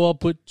 So I'll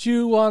put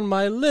you on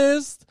my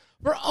list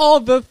for all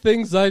the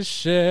things I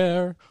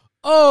share.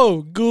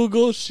 Oh,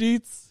 Google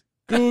Sheets,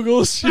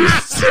 Google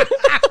Sheets.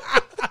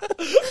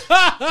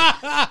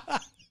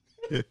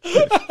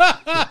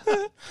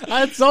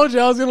 I told you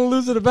I was going to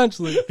lose it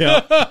eventually.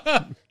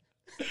 Yeah.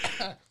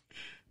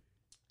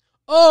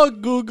 Oh,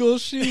 Google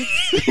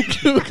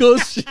Sheets, Google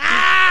Sheets.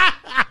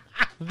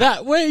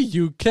 That way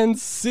you can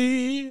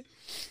see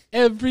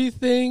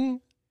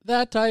everything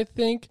that I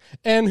think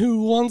and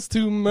who wants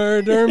to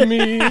murder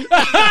me. I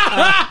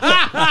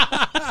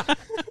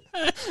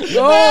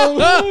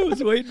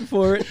was waiting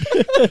for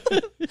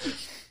it.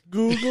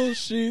 Google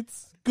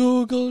Sheets,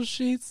 Google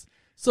Sheets.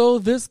 So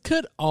this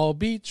could all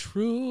be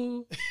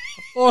true,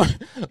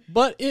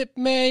 but it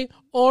may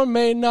or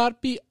may not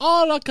be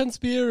all a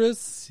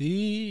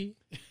conspiracy.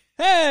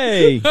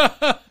 Hey!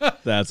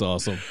 That's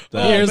awesome.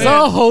 Here's man.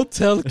 a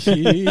hotel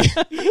key.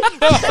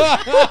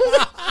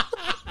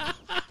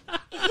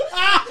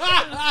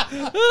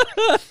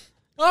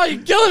 Oh,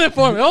 you're killing it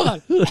for me. Hold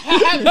on.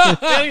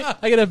 I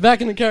get it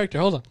back into character.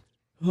 Hold on.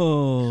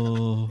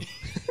 Oh.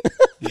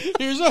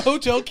 Here's a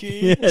hotel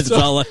key. Yeah, it's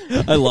all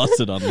I lost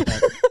it on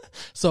that.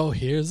 So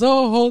here's a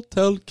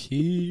hotel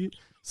key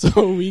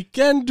so we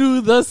can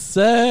do the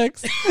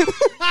sex.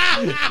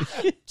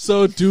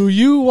 So do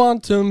you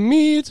want to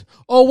meet?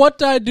 Or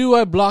what I do,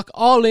 I block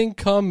all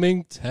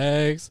incoming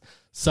texts.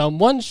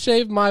 Someone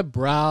shaved my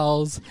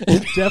brows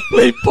and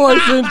definitely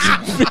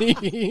poisoned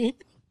me.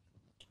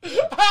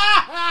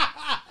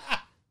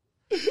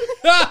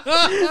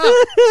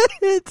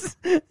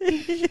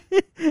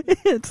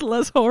 It's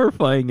less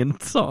horrifying in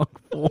song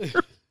form.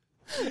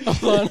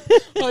 Hold on.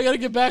 Oh, I gotta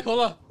get back. Hold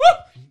on.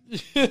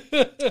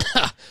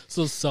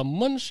 So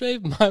someone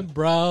shaved my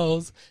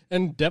brows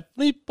and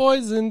definitely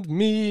poisoned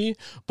me,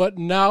 but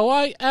now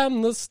I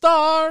am the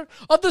star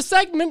of the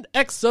segment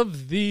X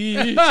of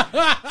Thee.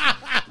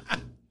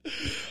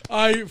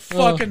 I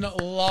fucking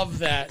love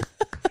that.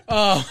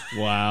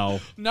 Wow.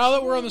 Now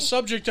that we're on the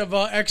subject of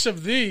X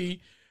of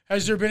Thee,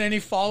 has there been any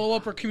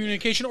follow-up or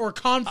communication or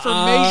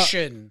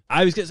confirmation?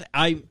 I was gonna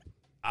say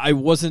I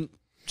wasn't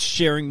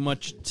sharing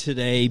much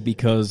today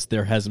because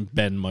there hasn't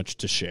been much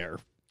to share.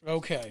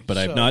 Okay. But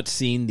I've so- not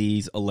seen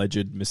these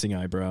alleged missing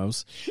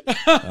eyebrows.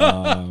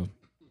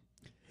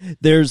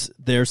 There's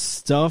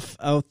stuff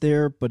out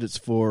there, but it's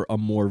for a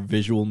more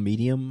visual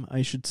medium,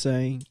 I should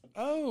say.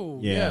 Oh,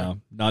 Yeah,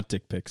 not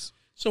dick pics.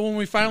 So when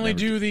we finally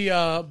do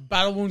the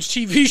Battle Wounds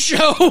TV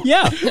show,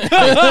 Yeah,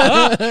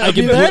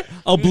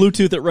 I'll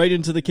Bluetooth it right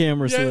into the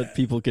camera so that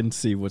people can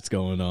see what's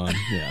going on.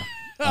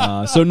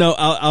 Yeah. So no,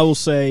 I will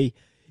say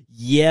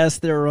yes,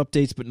 there are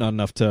updates, but not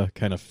enough to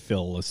kind of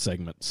fill a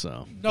segment.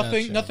 So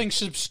nothing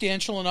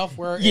substantial enough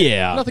where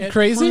Nothing it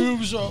crazy?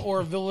 proves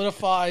or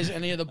vilifies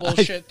any of the I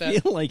bullshit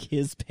that. feel like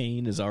his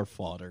pain is our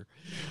fodder,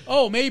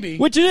 Oh, maybe.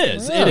 which it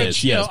is. It is.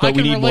 Which, you Yes, know, I but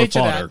we can need more relate to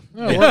that.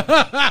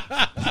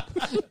 fodder.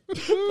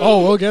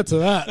 Oh, we'll get to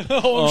that.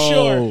 Oh, I'm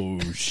sure.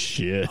 Oh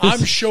shit!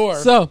 I'm sure.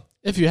 So,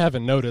 if you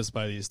haven't noticed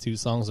by these two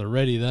songs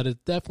already, that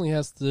it definitely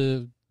has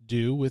to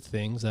do with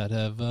things that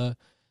have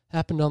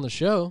happened on the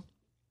show.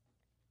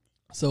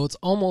 So it's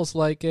almost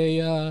like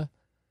a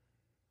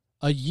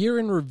year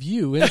in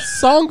review in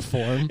song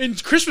form. In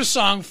Christmas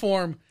song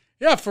form.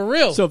 Yeah, for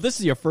real. So if this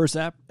is your first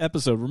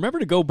episode, remember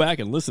to go back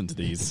and listen to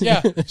these.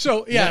 yeah.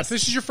 So, if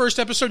this is your first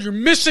episode, you're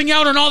missing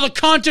out on all the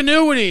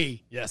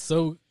continuity. Yeah,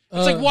 so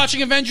It's like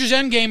watching Avengers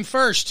Endgame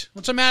first.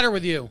 What's the matter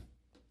with you?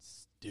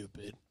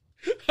 stupid.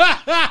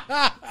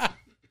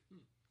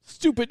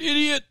 Stupid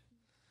idiot.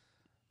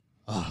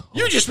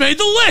 You just made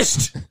the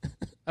list.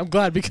 I'm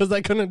glad because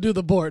I couldn't do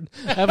the board.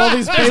 I have all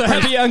these There's a papers.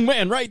 happy young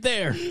man right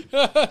there.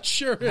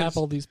 Sure I have is.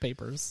 all these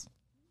papers.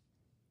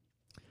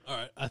 All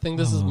right, I think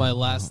this is my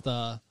last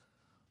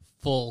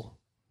full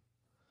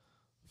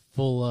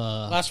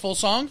Last full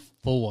song?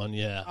 full one.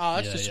 Yeah. Oh,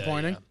 that's Yeah,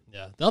 disappointing.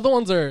 Yeah. The other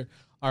ones are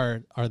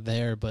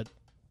there, but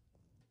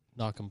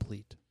not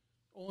complete.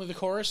 Only the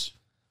chorus?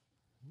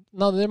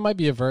 No, there might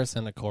be a verse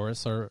and a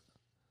chorus, and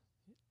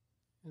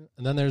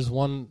then there's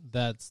one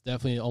that's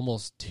definitely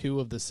almost two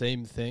of the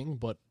same thing,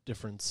 but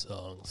different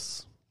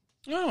songs.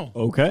 Oh,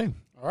 Okay.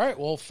 all right.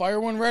 Well, fire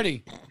one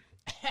ready.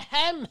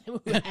 All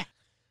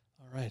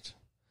right.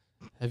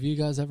 Have you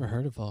guys ever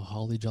heard of a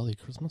Holly Jolly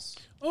Christmas?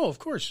 Oh, of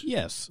course.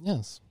 Yes.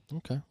 Yes.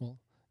 Okay. Well,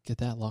 get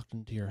that locked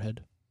into your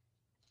head.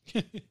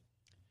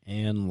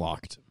 And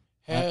locked.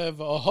 Have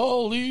a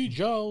holly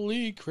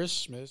jolly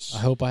Christmas. I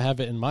hope I have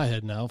it in my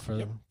head now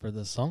for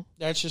this song.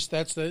 That's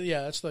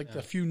like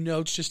the few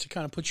notes just to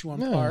kind of put you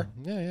on Yeah. par.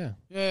 Yeah.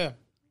 Yeah.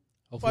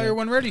 Hopefully, Fire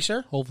one ready,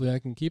 sir. hopefully I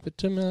can keep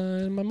it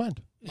in my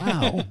mind.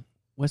 Wow.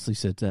 Wesley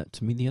said that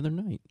to me the other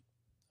night.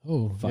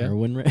 Oh, Fire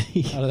when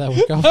ready. How did that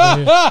work out for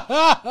you?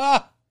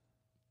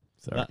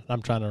 Sorry.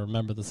 I'm trying to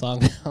remember the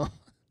song now.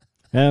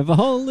 Have a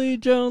holly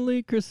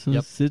jolly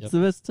Christmas. Yep, It's the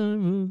best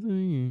time of the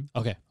year.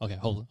 Okay.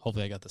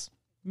 Hopefully I got this.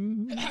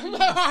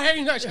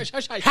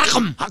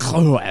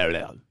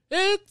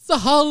 It's a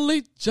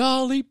holly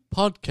jolly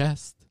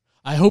podcast.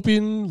 I hope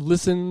you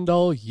listened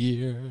all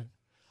year.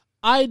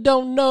 I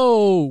don't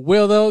know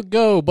where they'll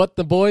go, but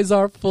the boys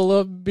are full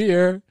of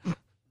beer.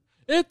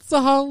 It's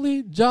a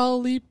holly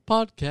jolly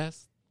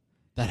podcast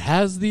that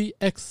has the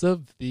X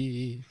of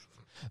thee.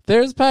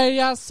 There's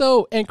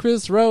Payaso and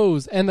Chris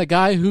Rose and the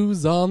guy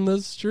who's on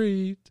the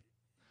street.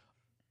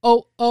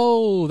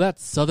 Oh, that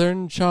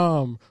southern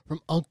charm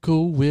from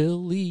Uncle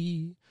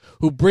Willie,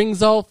 who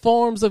brings all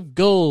forms of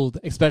gold,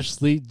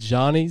 especially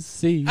Johnny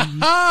C.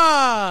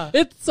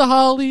 It's a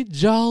holly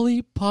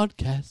jolly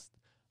podcast.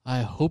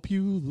 I hope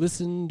you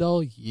listened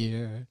all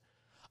year.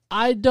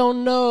 I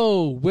don't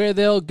know where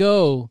they'll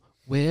go.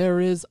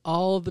 Where is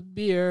all the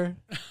beer?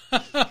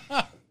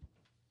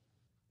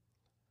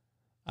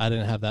 I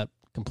didn't have that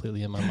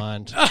completely in my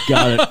mind.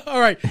 Got it. All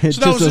right. It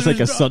just was like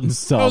a sudden That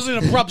stop. was an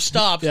abrupt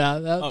stop. Yeah,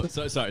 Oh,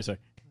 sorry.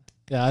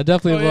 yeah. I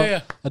definitely,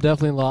 yeah. I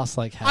definitely lost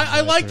like half.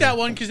 I like that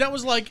one because that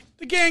was like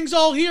the gang's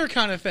all here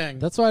kind of thing.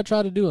 That's what I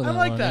tried to do. In I that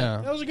like one, that.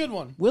 yeah. That was a good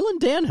one. Will and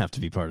Dan have to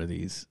be part of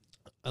these.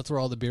 That's where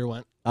all the beer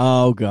went.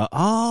 Oh, God.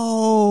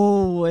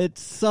 Oh,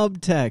 it's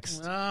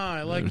subtext. Ah,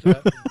 I like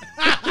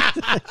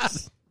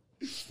that.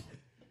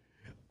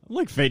 I'm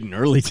like fading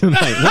early tonight.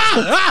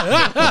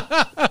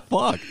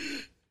 Fuck.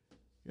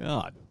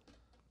 God.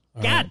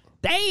 God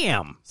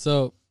damn.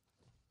 So,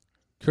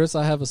 Chris,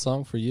 I have a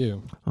song for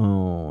you.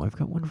 Oh, I've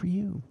got one for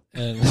you.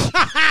 And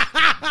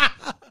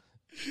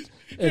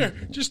Here,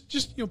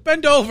 just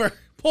bend over,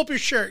 pull up your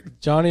shirt.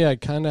 Johnny, I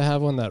kind of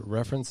have one that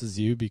references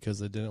you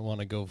because I didn't want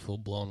to go full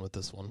blown with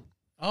this one.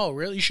 Oh,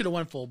 really? You should have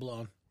went full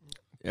blown.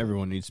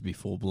 Everyone needs to be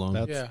full blown.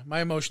 That's- Yeah,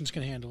 my emotions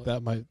can handle it.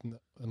 That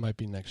might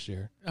be next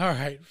year. All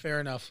right, fair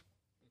enough.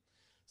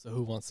 So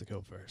who wants to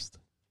go first?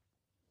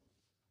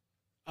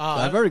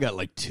 I've already got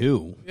like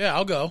two. Yeah,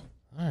 I'll go.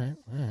 All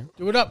right.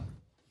 Do it up.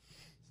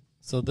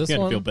 So this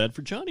Can't one, feel bad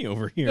for Johnny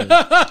over here.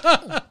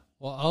 well,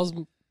 I was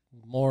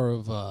more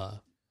of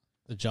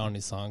the Johnny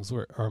songs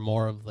are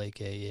more of like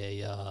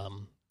a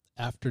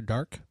after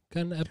dark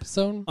kind of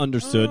episode.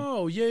 Understood.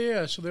 Oh,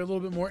 yeah. So they're a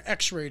little bit more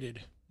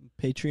X-rated.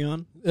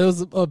 Patreon. It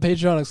was a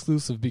Patreon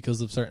exclusive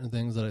because of certain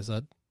things that I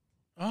said.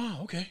 Oh,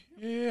 okay.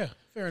 Yeah.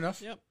 Fair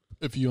enough. Yep.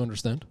 If you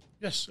understand.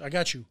 Yes, I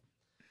got you.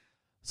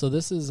 So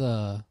this is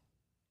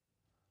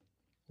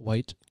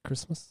White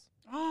Christmas.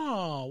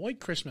 Oh, White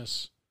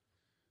Christmas.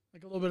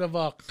 Like a little bit of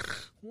a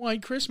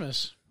White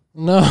Christmas.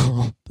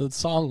 No, the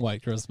song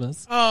White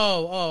Christmas.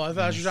 Oh, I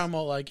thought you were talking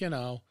about like,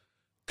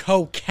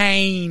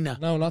 cocaine.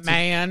 No, not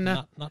man.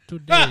 Not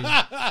today.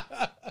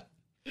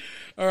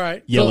 All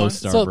right. Yellow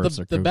So Starbursts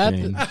are the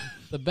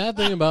cocaine. bad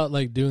thing about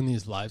like doing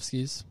these live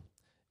skis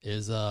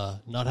is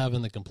not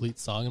having the complete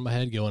song in my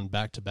head, going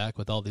back to back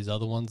with all these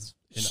other ones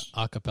in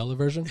a cappella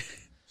version.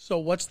 So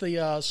what's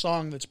the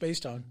song that's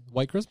based on?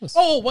 White Christmas.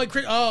 Oh, White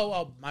Christmas.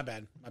 Oh, my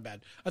bad.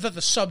 I thought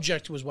the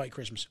subject was White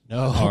Christmas. No.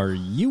 Are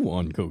you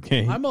on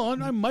cocaine? I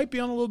might be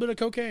on a little bit of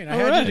cocaine. I All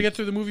had right. to get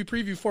through the movie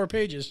preview 4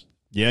 pages.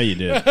 Yeah, you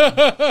did.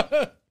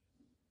 All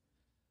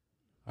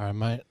right,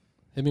 mate.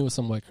 Hit me with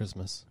some White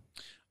Christmas.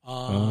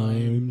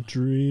 I'm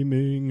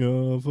dreaming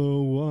of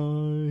a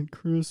white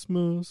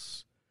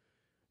Christmas,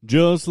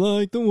 just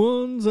like the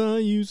ones I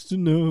used to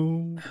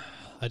know.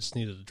 I just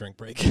needed a drink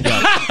break.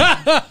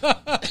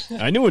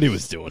 I knew what he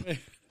was doing.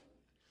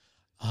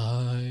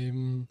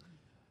 I'm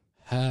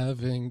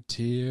having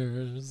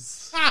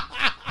tears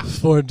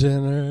for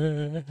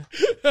dinner,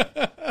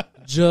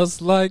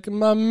 just like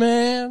my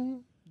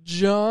man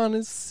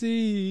Johnny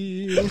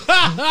C.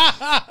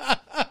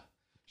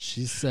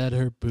 She said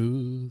her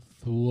booth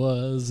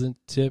wasn't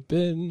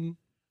tipping,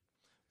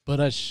 but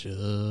I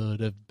should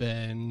have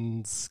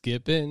been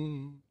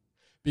skipping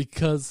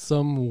because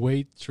some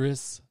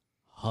waitress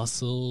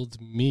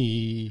hustled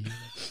me.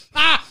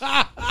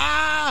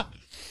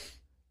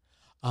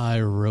 I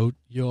wrote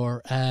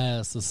your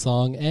ass a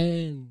song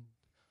and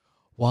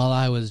while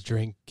I was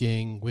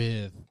drinking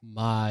with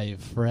my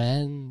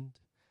friend,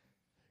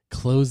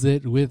 close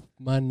it with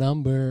my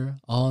number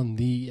on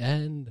the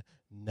end,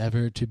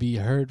 never to be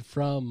heard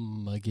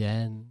from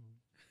again.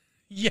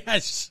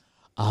 Yes.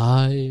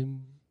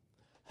 I'm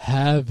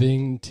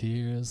having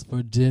tears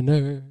for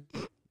dinner.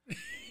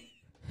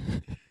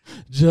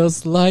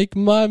 Just like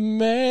my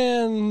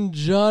man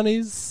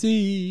Johnny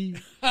C.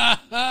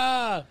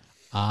 I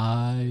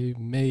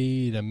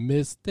made a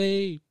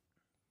mistake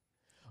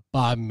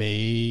by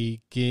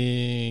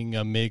making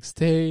a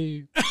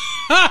mixtape.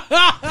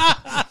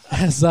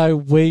 As I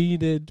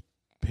waited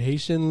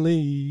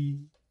patiently.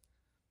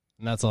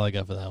 And that's all I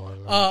got for that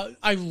one.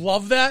 I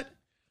love that.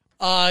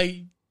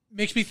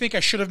 Makes me think I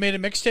should have made a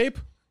mixtape.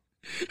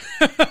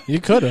 You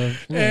could have.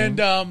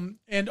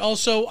 And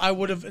also I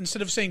would have,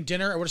 instead of saying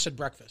dinner, I would have said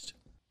breakfast.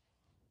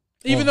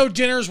 Even though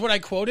dinner is what I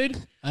quoted,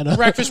 I know.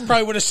 breakfast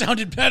probably would have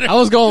sounded better. I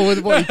was going with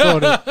what you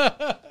quoted.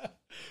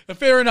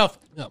 Fair enough.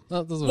 No,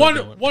 that was what I was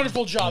going with.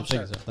 Wonderful job,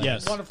 Thank sir. you, sir. Thank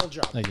Yes. Wonderful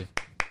job. Thank you.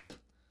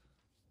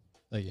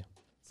 Thank you.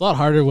 It's a lot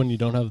harder when you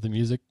don't have the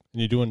music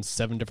and you're doing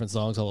 7 different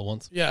songs all at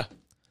once. Yeah.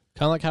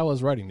 Kind of like how I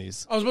was writing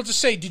these. I was about to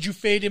say, did you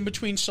fade in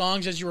between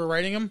songs as you were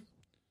writing them?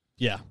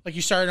 Yeah. Like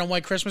you started on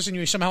White Christmas and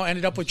you somehow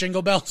ended up with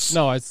Jingle Bells?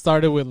 No, I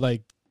started with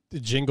like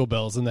the Jingle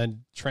Bells and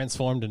then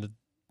transformed into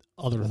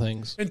other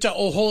things. Into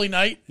Oh Holy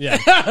Night? Yeah.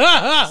 It's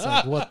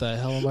like, what the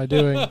hell am I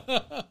doing?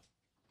 All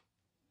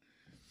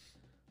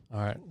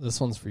right. This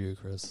one's for you,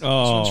 Chris.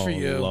 Oh, one's for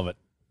you. Love it.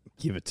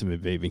 Give it to me,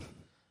 baby.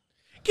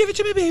 Give it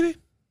to me, baby.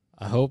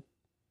 I hope.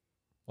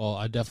 Well,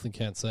 I definitely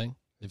can't sing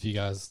if you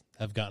guys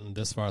have gotten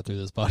this far through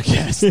this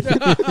podcast.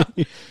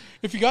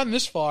 If you've gotten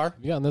this far. If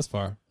you've gotten this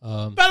far.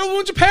 Battle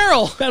Wounds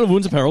Apparel.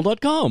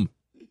 BattleWoundsApparel.com.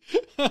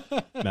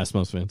 Mass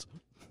Mouse fans.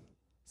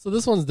 So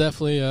this one's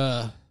definitely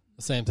the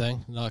same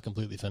thing. Not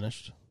completely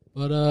finished.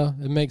 But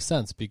it makes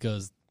sense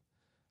because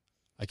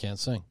I can't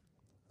sing.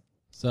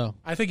 So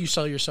I think you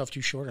sell yourself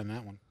too short on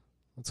that one.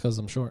 that's because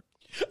I'm short.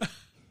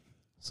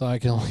 So I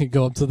can only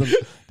go up to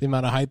the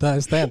amount of height that I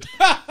stand.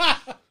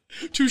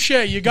 Touche.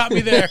 You got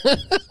me there.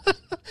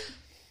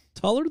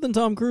 Taller than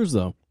Tom Cruise,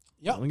 though.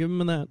 Yep. I'll give him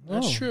that.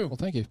 That's Oh, true. Well,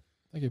 thank you.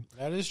 Thank you.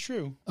 That is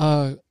true.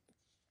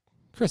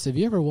 Chris, have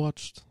you ever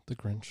watched The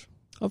Grinch?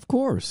 Of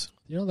course.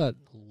 You know that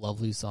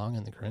lovely song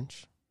in The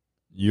Grinch?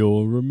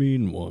 You're a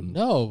mean one.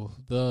 No,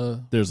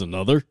 the There's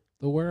another.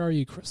 Where Are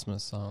You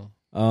Christmas song.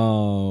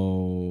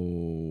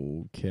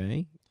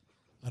 Okay.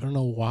 I don't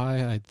know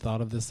why I thought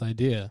of this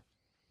idea,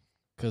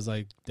 because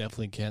I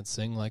definitely can't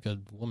sing like a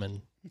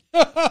woman.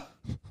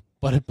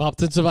 But it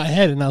popped into my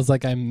head, and I was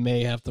like, I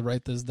may have to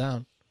write this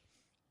down.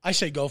 I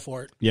say go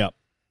for it. Yeah.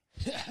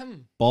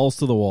 Balls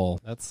to the wall.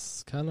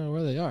 That's kind of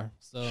where they are.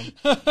 So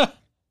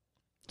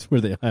It's where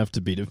they have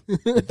to be to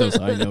hit those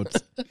high notes.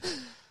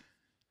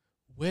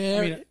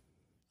 where? I mean,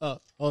 hold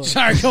on.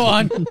 sorry, go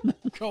on.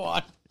 Go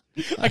on.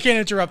 I can't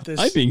interrupt this.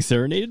 I'm being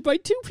serenaded by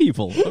 2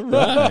 people. All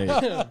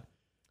right.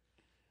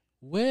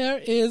 Where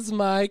is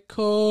my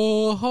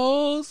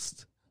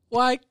co-host?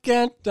 Why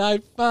can't I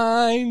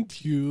find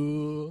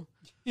you?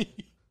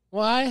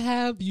 Why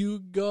have you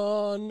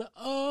gone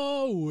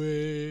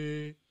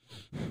away?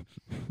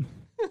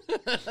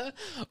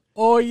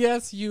 Oh,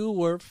 yes, you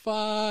were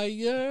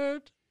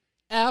fired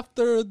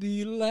after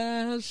the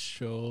last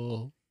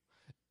show.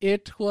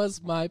 It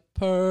was my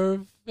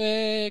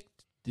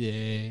perfect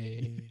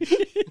day.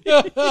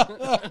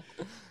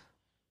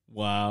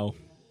 Wow.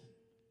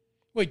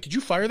 Wait, did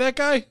you fire that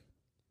guy?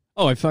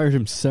 Oh, I fired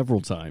him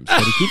several times,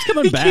 but he keeps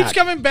coming He back. keeps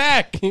coming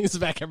back. He's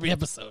back every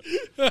episode.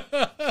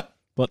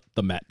 But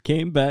the Matt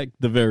came back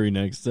the very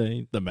next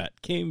day. The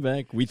Matt came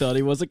back. We thought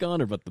he was a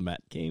goner, but the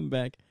Matt came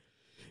back.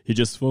 He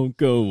just won't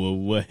go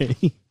away.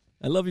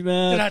 I love you,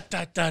 Matt.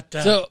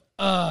 Da-da-da-da-da. So,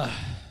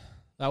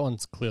 that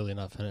one's clearly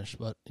not finished,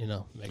 but,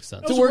 makes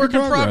sense. That was a work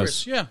in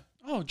progress. Yeah.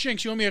 Oh,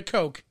 Jinx, you owe me a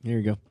Coke. Here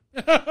you go.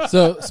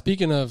 So,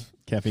 speaking of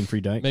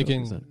Caffeine-free diet. Coke, is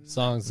making that-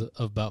 songs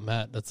about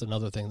Matt, that's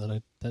another thing that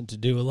I tend to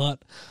do a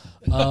lot.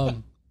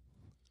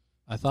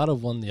 I thought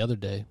of one the other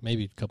day,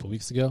 maybe a couple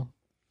weeks ago,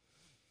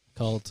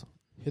 called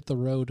Hit the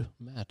Road,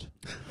 Matt.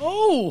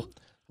 Oh.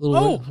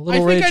 Little I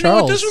Ray think I know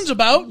Charles. what this one's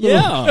about.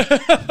 Yeah.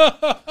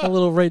 A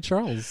little Ray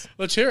Charles.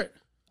 Let's hear it.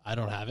 I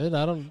don't have it.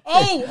 I don't.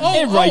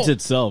 Oh. It writes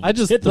itself. I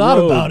just Hit the thought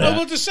road, about I was it.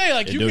 about to say,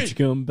 like, And you don't could. you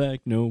come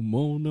back no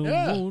more, no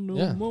Yeah. more, no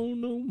Yeah. more,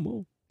 no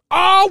more.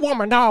 Oh,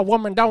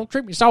 woman, don't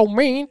treat me so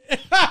mean.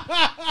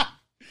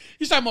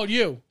 He's talking about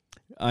you.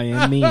 I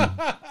am mean. Kind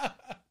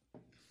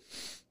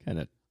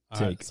of All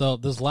take right, so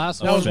this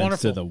last That was one,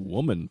 offense to wonderful. the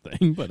woman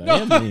thing, but I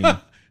am mean.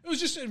 It was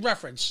just in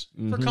reference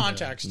for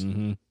context.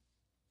 Mm-hmm.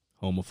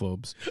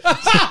 Homophobes.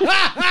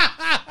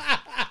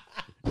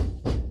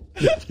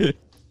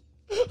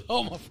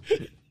 Oh, my.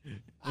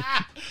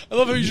 I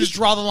love how you just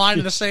draw the line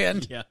in the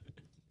sand. Yeah.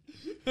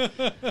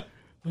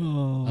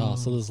 oh,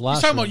 so this He's last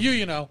talking one, about you,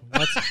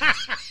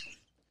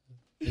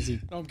 is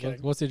he, No, I'm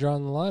kidding. what's he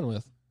drawing the line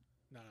with?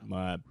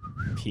 My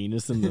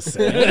penis in the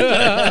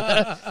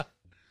sand.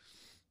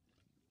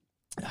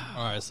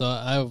 All right, so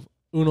I have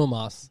Uno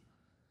Mas.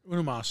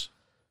 Unumas.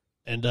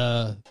 And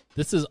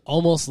this is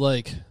almost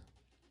like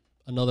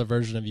another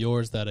version of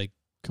yours that I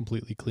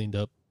completely cleaned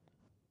up,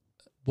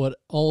 but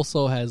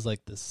also has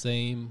like the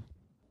same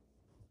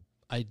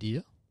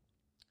idea.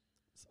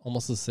 It's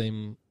almost the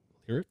same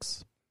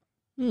lyrics.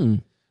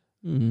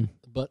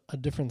 but a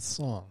different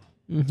song.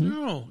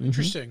 Oh,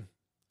 interesting.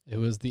 It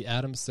was the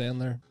Adam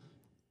Sandler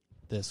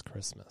This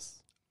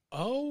Christmas.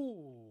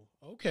 Oh,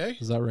 okay.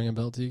 Does that ring a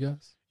bell to you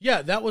guys?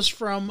 Yeah, that was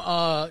from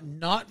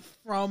not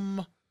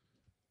from.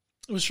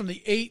 It was from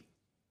the 8.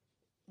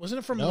 Wasn't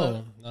it from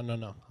No.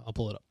 I'll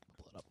pull it up.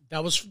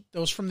 That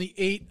was from the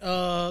 8.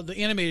 The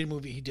animated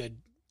movie he did.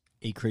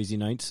 8 Crazy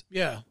Nights.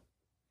 Yeah.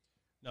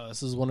 No,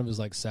 this is one of his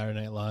like Saturday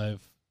Night Live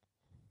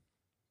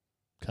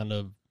kind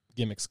of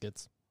gimmick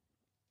skits.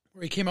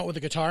 Where he came out with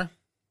a guitar.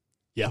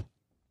 Yeah.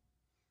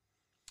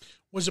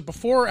 Was it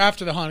before or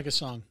after the Hanukkah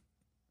song?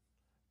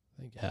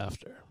 I think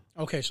after.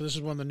 Okay, so this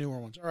is one of the newer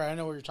ones. All right, I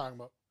know what you're talking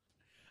about.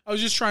 I was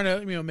just trying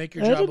to, make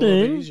your job a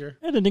little bit easier.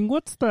 Editing,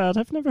 what's that?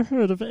 I've never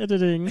heard of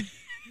editing.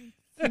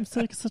 Seems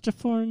like such a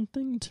foreign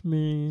thing to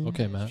me.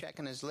 Okay, Matt.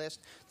 Checking his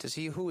list to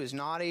see who is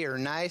naughty or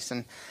nice,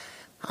 and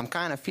I'm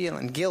kind of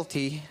feeling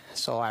guilty,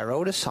 so I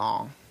wrote a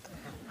song.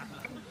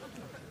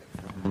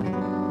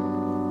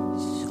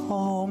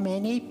 So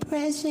many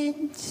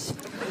presents,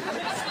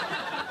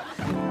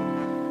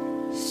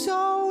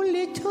 so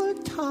little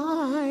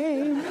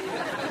time.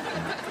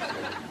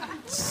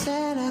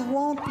 Santa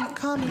won't be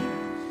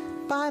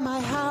coming by my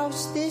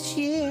house this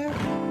year,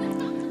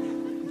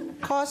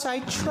 'cause I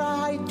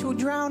tried to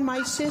drown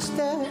my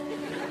sister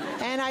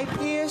and I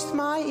pierced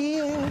my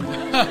ear.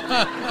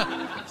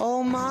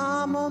 Oh,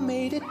 Mama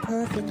made it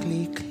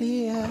perfectly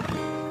clear,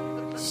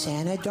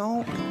 Santa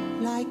don't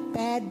like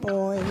bad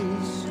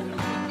boys,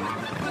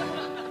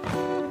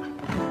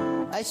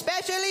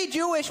 especially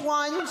Jewish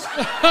ones.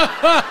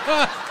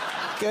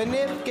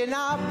 Gnip,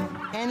 gnop,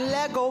 and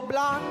Lego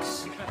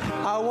blocks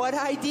are what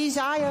I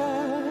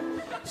desire.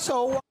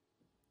 So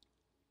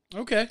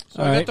Okay,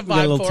 so All I right, got the we got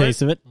a vibe little for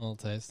taste it. of it. A little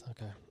taste.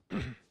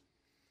 Okay.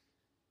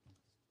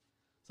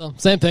 So,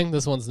 same thing.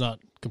 This one's not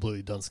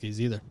completely Dunskies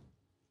either.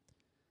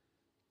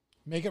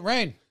 Make it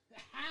rain.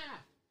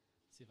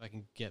 See if I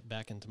can get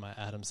back into my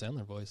Adam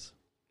Sandler voice.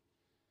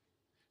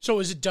 So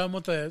is it done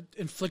with the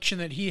infliction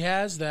that he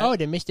has? That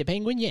the Mr.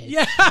 Penguin, yes.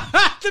 yeah,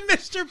 the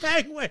Mr.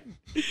 Penguin.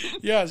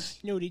 Yes,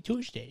 Nudie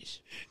Tuesdays.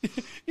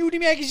 Nudie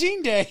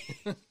Magazine Day.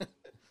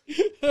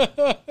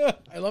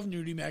 I love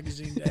Nudie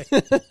Magazine Day.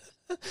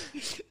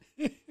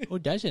 Who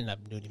doesn't love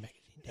Nudie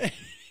Magazine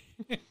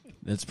Day?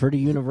 That's pretty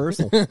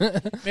universal.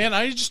 Man,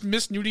 I just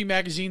miss Nudie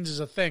magazines as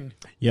a thing.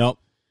 Yep.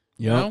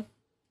 You know?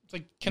 It's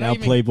like, can Now I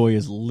even, Playboy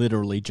is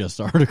literally just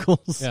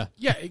articles. Yeah.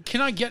 Yeah,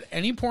 can I get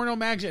any porno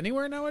mags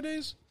anywhere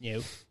nowadays?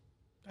 No.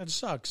 That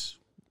sucks.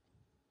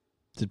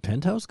 Did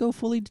Penthouse go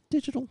fully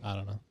digital? I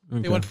don't know.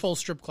 They went full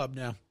strip club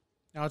now.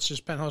 Now it's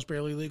just Penthouse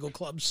Barely Legal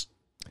clubs.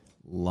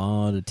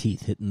 Lot of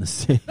teeth hitting the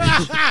stage.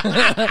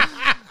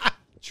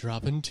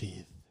 Dropping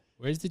teeth.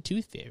 Where's the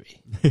tooth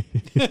fairy?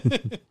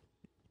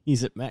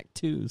 He's at Mac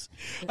 2's.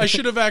 I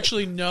should have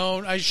actually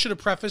known. I should have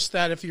prefaced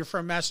that if you're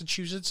from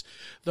Massachusetts,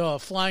 the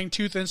flying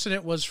tooth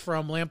incident was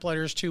from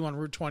Lamplighters 2 on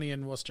Route 20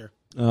 in Worcester.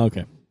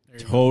 Okay.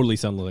 Totally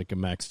sounded like a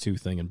Max 2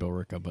 thing in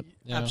Billerica, but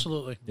Yeah.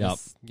 Absolutely. yeah.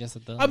 Yes,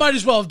 it does. I might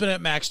as well have been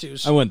at Max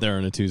 2's. I went there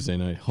on a Tuesday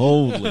night.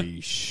 Holy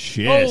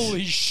shit.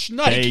 Holy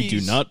shnikes. They do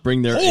not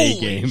bring their Holy A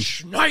game.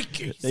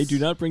 shnikes. They do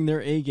not bring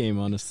their A game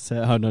on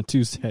a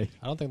Tuesday.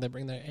 I don't think they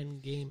bring their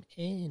end game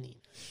any.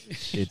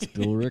 It's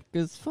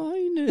Billerica's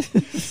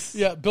finest.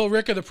 Yeah, Bill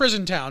Ricka, the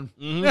prison town.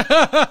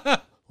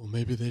 Well,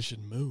 maybe they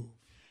should move.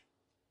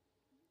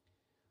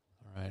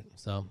 All right,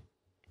 so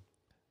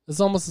it's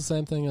almost the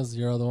same thing as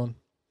your other one,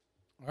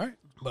 All right.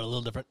 but a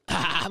little different.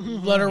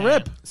 Let her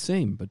rip.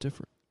 Same, but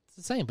different. It's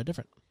the same, but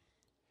different.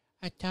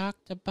 I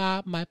talked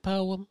about my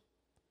poem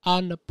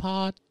on the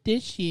pod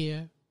this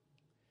year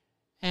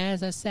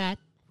as I sat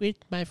with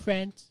my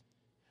friends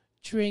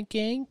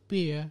drinking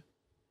beer.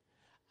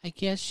 I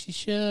guess she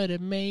should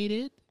have made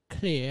it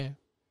clear.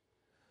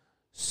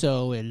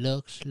 So it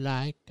looks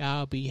like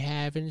I'll be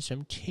having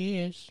some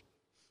tears,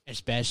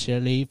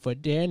 especially for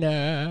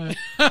dinner.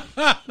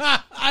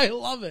 I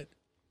love it.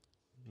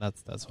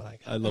 That's what I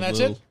got. I love that's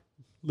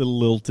little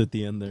lilt at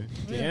the end there.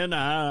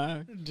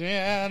 Dana.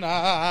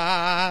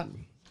 Dana.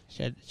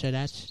 So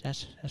that's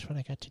what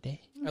I got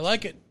today. I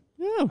like it.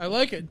 Yeah. I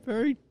like it.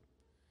 Very,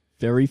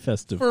 very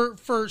festive.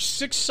 For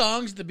 6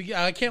 songs,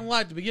 I can't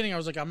lie. At the beginning, I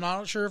was like, I'm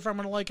not sure if I'm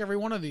going to like every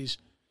one of these.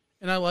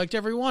 And I liked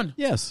every one.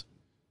 Yes.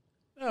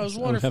 That was I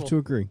would wonderful. have to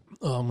agree.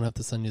 Oh, I'm gonna have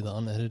to send you the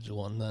unedited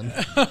one then.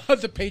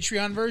 The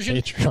Patreon version.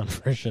 Patreon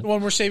The version.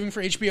 one we're saving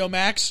for HBO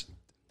Max.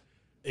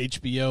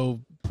 HBO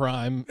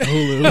Prime,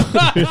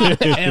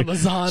 Hulu,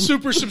 Amazon.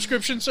 Super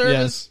subscription service.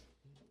 Yes.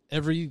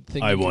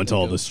 Everything. I you can want think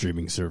all of. the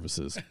streaming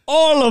services.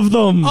 All of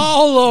them.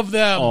 All of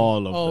them.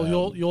 All of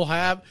oh, them. you'll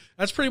have.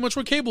 That's pretty much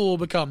what cable will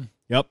become.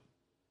 Yep.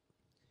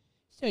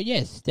 So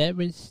yes, that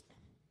was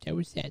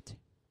that.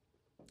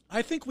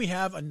 I think we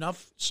have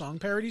enough song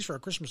parodies for a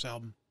Christmas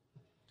album.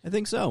 I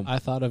think so. I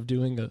thought of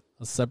doing a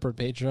separate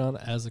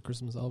Patreon as a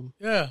Christmas album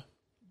Yeah.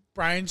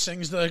 Brian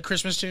sings the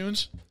Christmas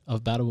tunes.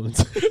 of Battle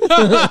Wounds.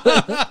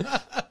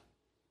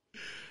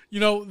 You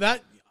know,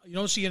 that you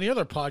don't see any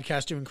other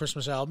podcast doing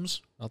Christmas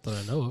albums. Not that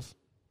I know of.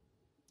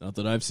 Not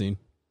that I've seen.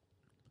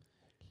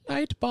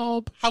 Light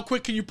bulb. How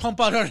quick can you pump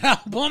out an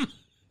album?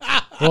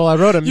 Well, I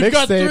wrote a You've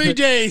got mixtape. 3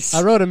 days.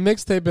 I wrote a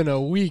mixtape in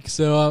a week,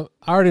 so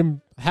I'm already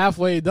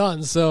halfway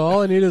done. So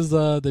all I need is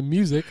the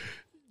music.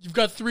 You've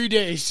got 3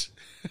 days.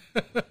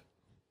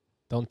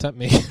 Don't tempt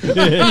me.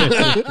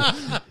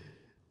 I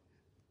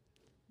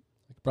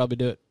could probably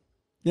do it.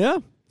 Yeah,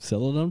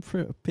 sell it on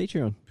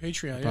Patreon.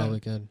 Patreon, yeah. Probably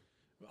could.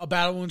 A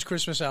Battle Wounds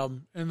Christmas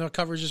album, and the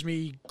cover is just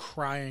me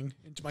crying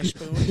into my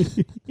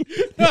spoon.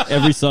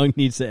 Every song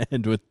needs to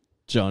end with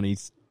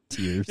Johnny's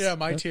tears. Yeah,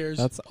 my tears.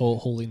 That's Oh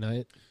Holy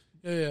Night.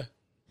 Yeah.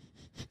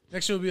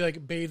 Next it will be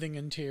like bathing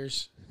in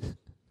tears.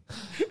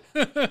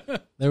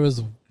 There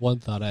was one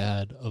thought I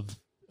had of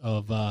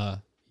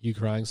you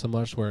crying so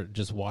much where it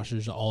just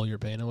washes all your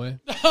pain away.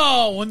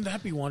 Oh, wouldn't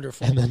that be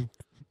wonderful? And then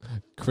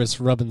Chris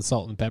rubbing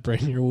salt and pepper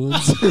in your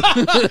wounds.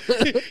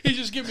 He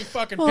just give me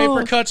fucking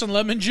paper cuts and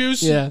lemon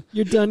juice. Yeah.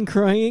 You're done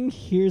crying?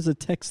 Here's a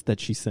text that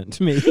she sent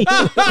to me.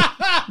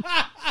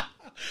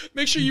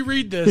 Make sure you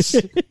read this.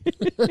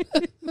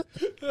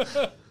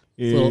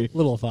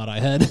 Little thought I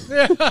had.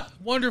 Yeah,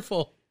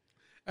 wonderful.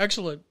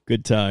 Excellent.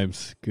 Good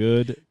times.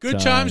 Good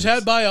times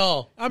had by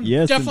all. I'm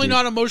Yes, definitely indeed.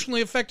 not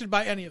emotionally affected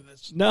by any of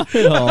this. Not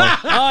at all.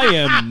 I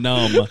am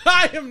numb.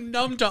 I am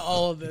numb to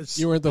all of this.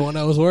 You weren't the one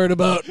I was worried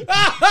about.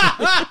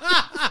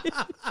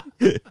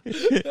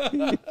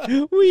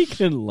 We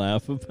can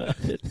laugh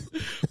about it.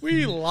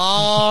 We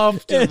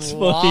laughed and It's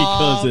funny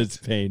because laughed. it's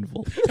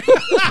painful.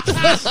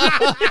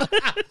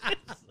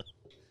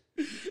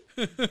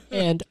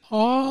 And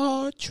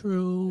all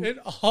true. It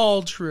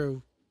all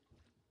true.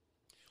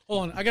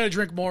 Hold on, I gotta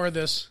drink more of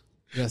this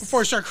Yes.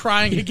 before I start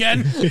crying again,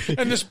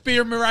 and this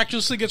beer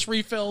miraculously gets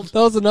refilled.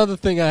 That was another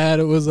thing I had.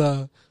 It was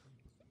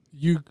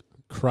you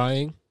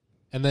crying,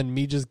 and then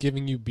me just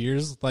giving you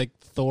beers like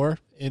Thor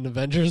in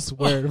Avengers,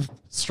 where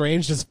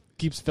Strange just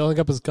keeps filling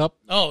up his cup.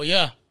 Oh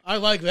yeah, I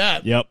like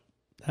that. Yep.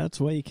 That's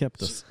why you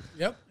kept us.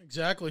 Yep,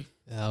 exactly.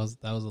 Yeah,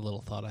 that was a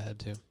little thought I had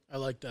too. I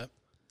like that.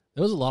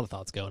 There was a lot of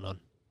thoughts going on.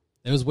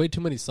 There was way too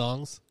many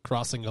songs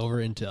crossing over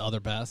into other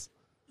paths.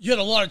 You had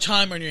a lot of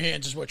time on your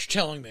hands, is what you're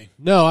telling me.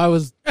 No, I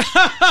was.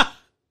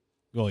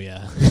 Oh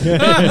yeah.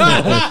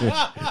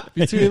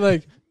 Between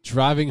like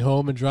driving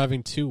home and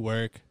driving to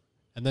work,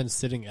 and then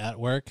sitting at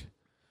work,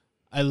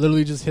 I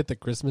literally just hit the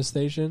Christmas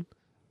station,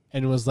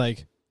 and was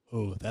like,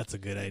 "Oh, that's a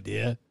good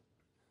idea."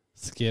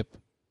 Skip.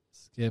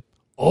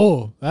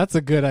 Oh, that's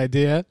a good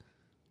idea.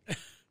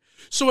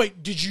 So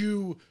wait, did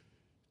you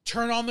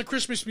turn on the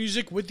Christmas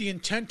music with the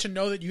intent to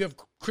know that you have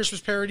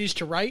Christmas parodies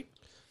to write?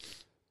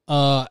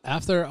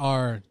 After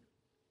our,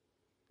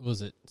 what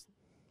was it?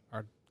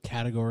 Our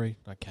category,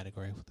 not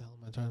category. What the hell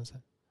am I trying to say?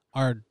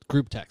 Our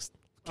group text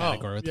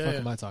category. What the fuck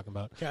am I talking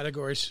about?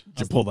 Categories.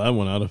 Did you pull that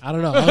one out of? I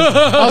don't know.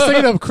 I was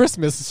thinking of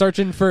Christmas,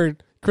 searching for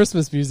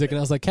Christmas music, and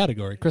I was like,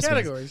 category, Christmas.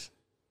 Categories.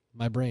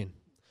 My brain.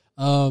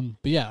 But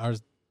yeah, our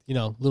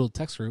little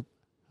text group,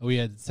 we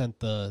had sent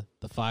the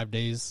 5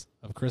 days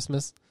of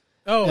Christmas.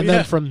 Oh, and yeah.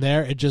 then from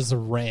there, it just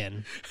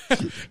ran.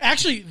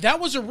 Actually,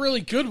 that was a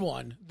really good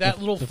one. That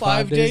little the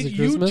 5 days. of You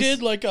Christmas?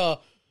 did like a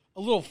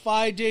little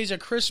 5 days of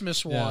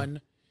Christmas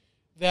one.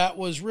 That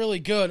was really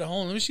good.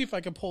 Hold on, let me see if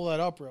I can pull that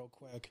up real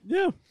quick.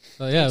 Yeah.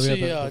 So yeah, Let's we had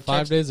see, the 5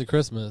 text- days of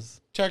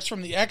Christmas. Text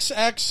from the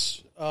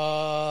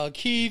XX,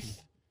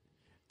 Keith,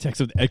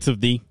 Text of X of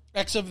the.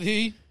 X of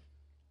the.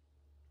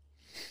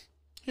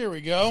 Here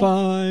we go.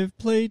 5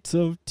 plates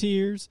of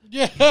tears.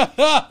 Yeah.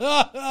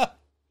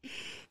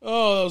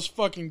 Oh, that was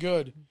fucking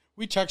good.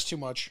 We text too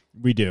much.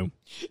 We do.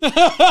 5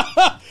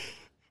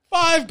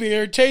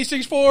 beer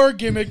tastings, 4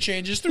 gimmick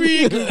changes,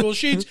 3 Google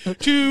Sheets,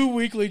 2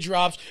 weekly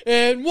drops,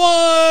 and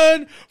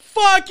 1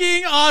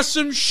 fucking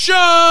awesome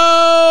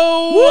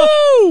show!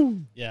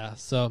 Woo! Yeah.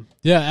 So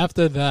yeah,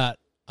 after that,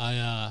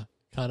 I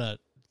kind of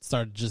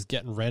started just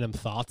getting random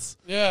thoughts.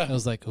 Yeah. I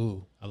was like,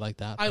 ooh, I like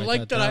that. I Write like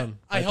that down.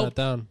 I Write helped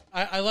that down.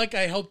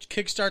 I helped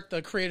kickstart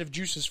the creative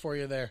juices for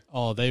you there.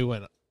 Oh, they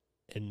went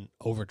in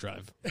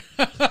overdrive.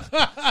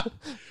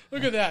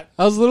 Look at that.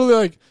 I was literally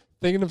like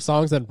thinking of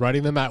songs and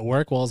writing them at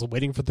work while I was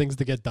waiting for things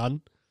to get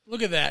done.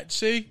 Look at that.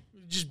 See?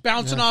 Just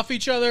bouncing off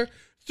each other.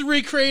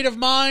 3 creative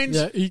minds.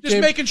 Yeah, he just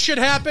came- making shit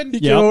happen.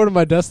 He came over to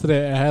my desk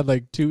today. I had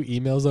like 2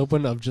 emails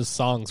open of just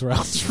songs where I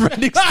was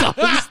writing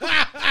songs.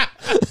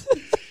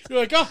 You're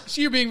like, oh,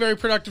 so you're being very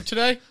productive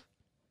today.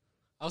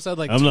 I also had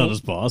like I'm not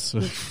his boss.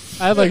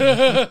 I had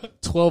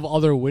like 12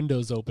 other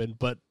windows open,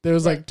 but there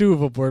was like 2 of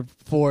them were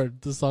for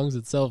the songs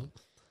itself.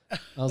 I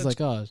was like,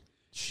 oh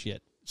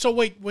shit. So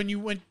wait, when you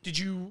went, did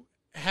you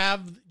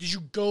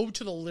go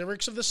to the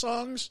lyrics of the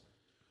songs,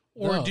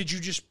 or No. did you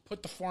just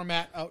put the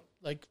format out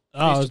like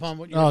based I was, upon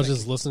what you I were was thinking?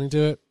 just listening to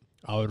it.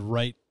 I would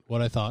write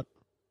what I thought,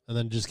 and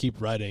then just keep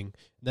writing.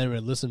 And then I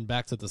would listen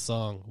back to the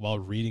song while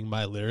reading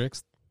my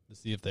lyrics to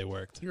see if they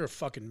worked. You're a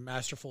fucking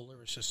masterful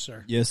lyricist,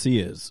 sir. Yes, he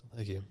is.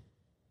 Thank you.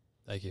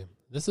 Thank you.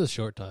 This is a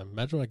short time.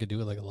 Imagine when I could do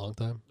it like a long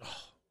time.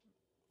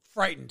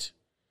 Frightened.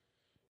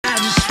 I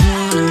just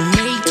wanna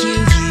make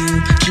you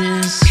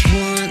just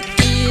want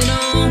it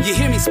all. You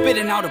hear me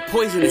spitting out a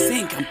poisonous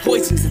ink. I'm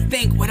poisoned to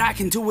think what I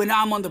can do when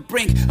I'm on the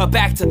brink. A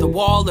back to the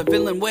wall, a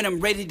villain when I'm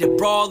ready to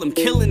brawl. I'm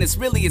killing, it's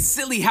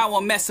silly how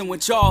I'm messing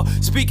with y'all.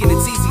 Speaking,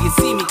 it's easy, you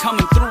see me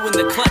coming through in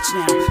the clutch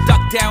now.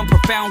 Duck down,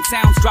 profound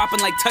sounds dropping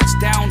like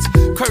touchdowns.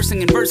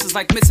 Cursing in verses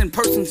like missing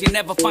persons, you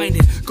never find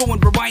it. Go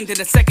and rewind it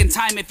a second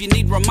time if you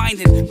need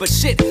reminding. But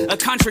shit, a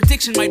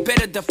contradiction might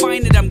better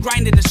define it. I'm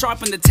grinding to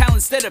sharpen the talent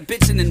instead of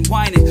bitching and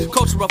whining.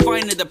 Culture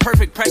refining the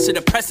perfect pressure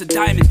to press a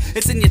diamond.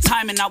 It's in your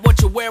timing, not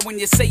what you wear when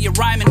you say you're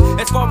rhyming.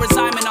 As far as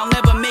I'm in, I'll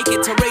never make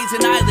it to raise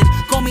an eyelid.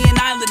 Call me an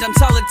island, I'm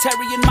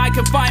solitary in my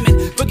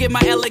confinement. Forget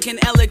my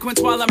elegant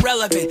eloquence while I'm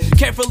relevant.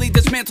 Carefully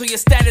dismantle your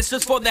status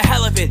just for the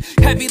hell of it.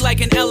 Heavy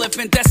like an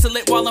elephant,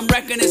 desolate while I'm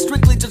wrecking it.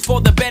 Strictly just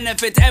for the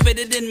benefits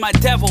evident in my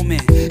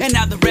devilment. And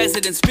now the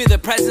residents feel the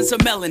presence of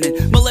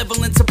melanin.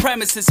 Malevolent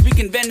supremacists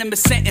speaking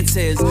venomous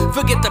sentences.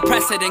 Forget the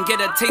precedent, get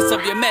a taste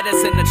of your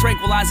medicine. A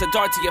tranquilizer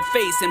dart to your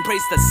face,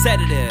 embrace the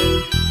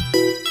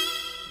sedative.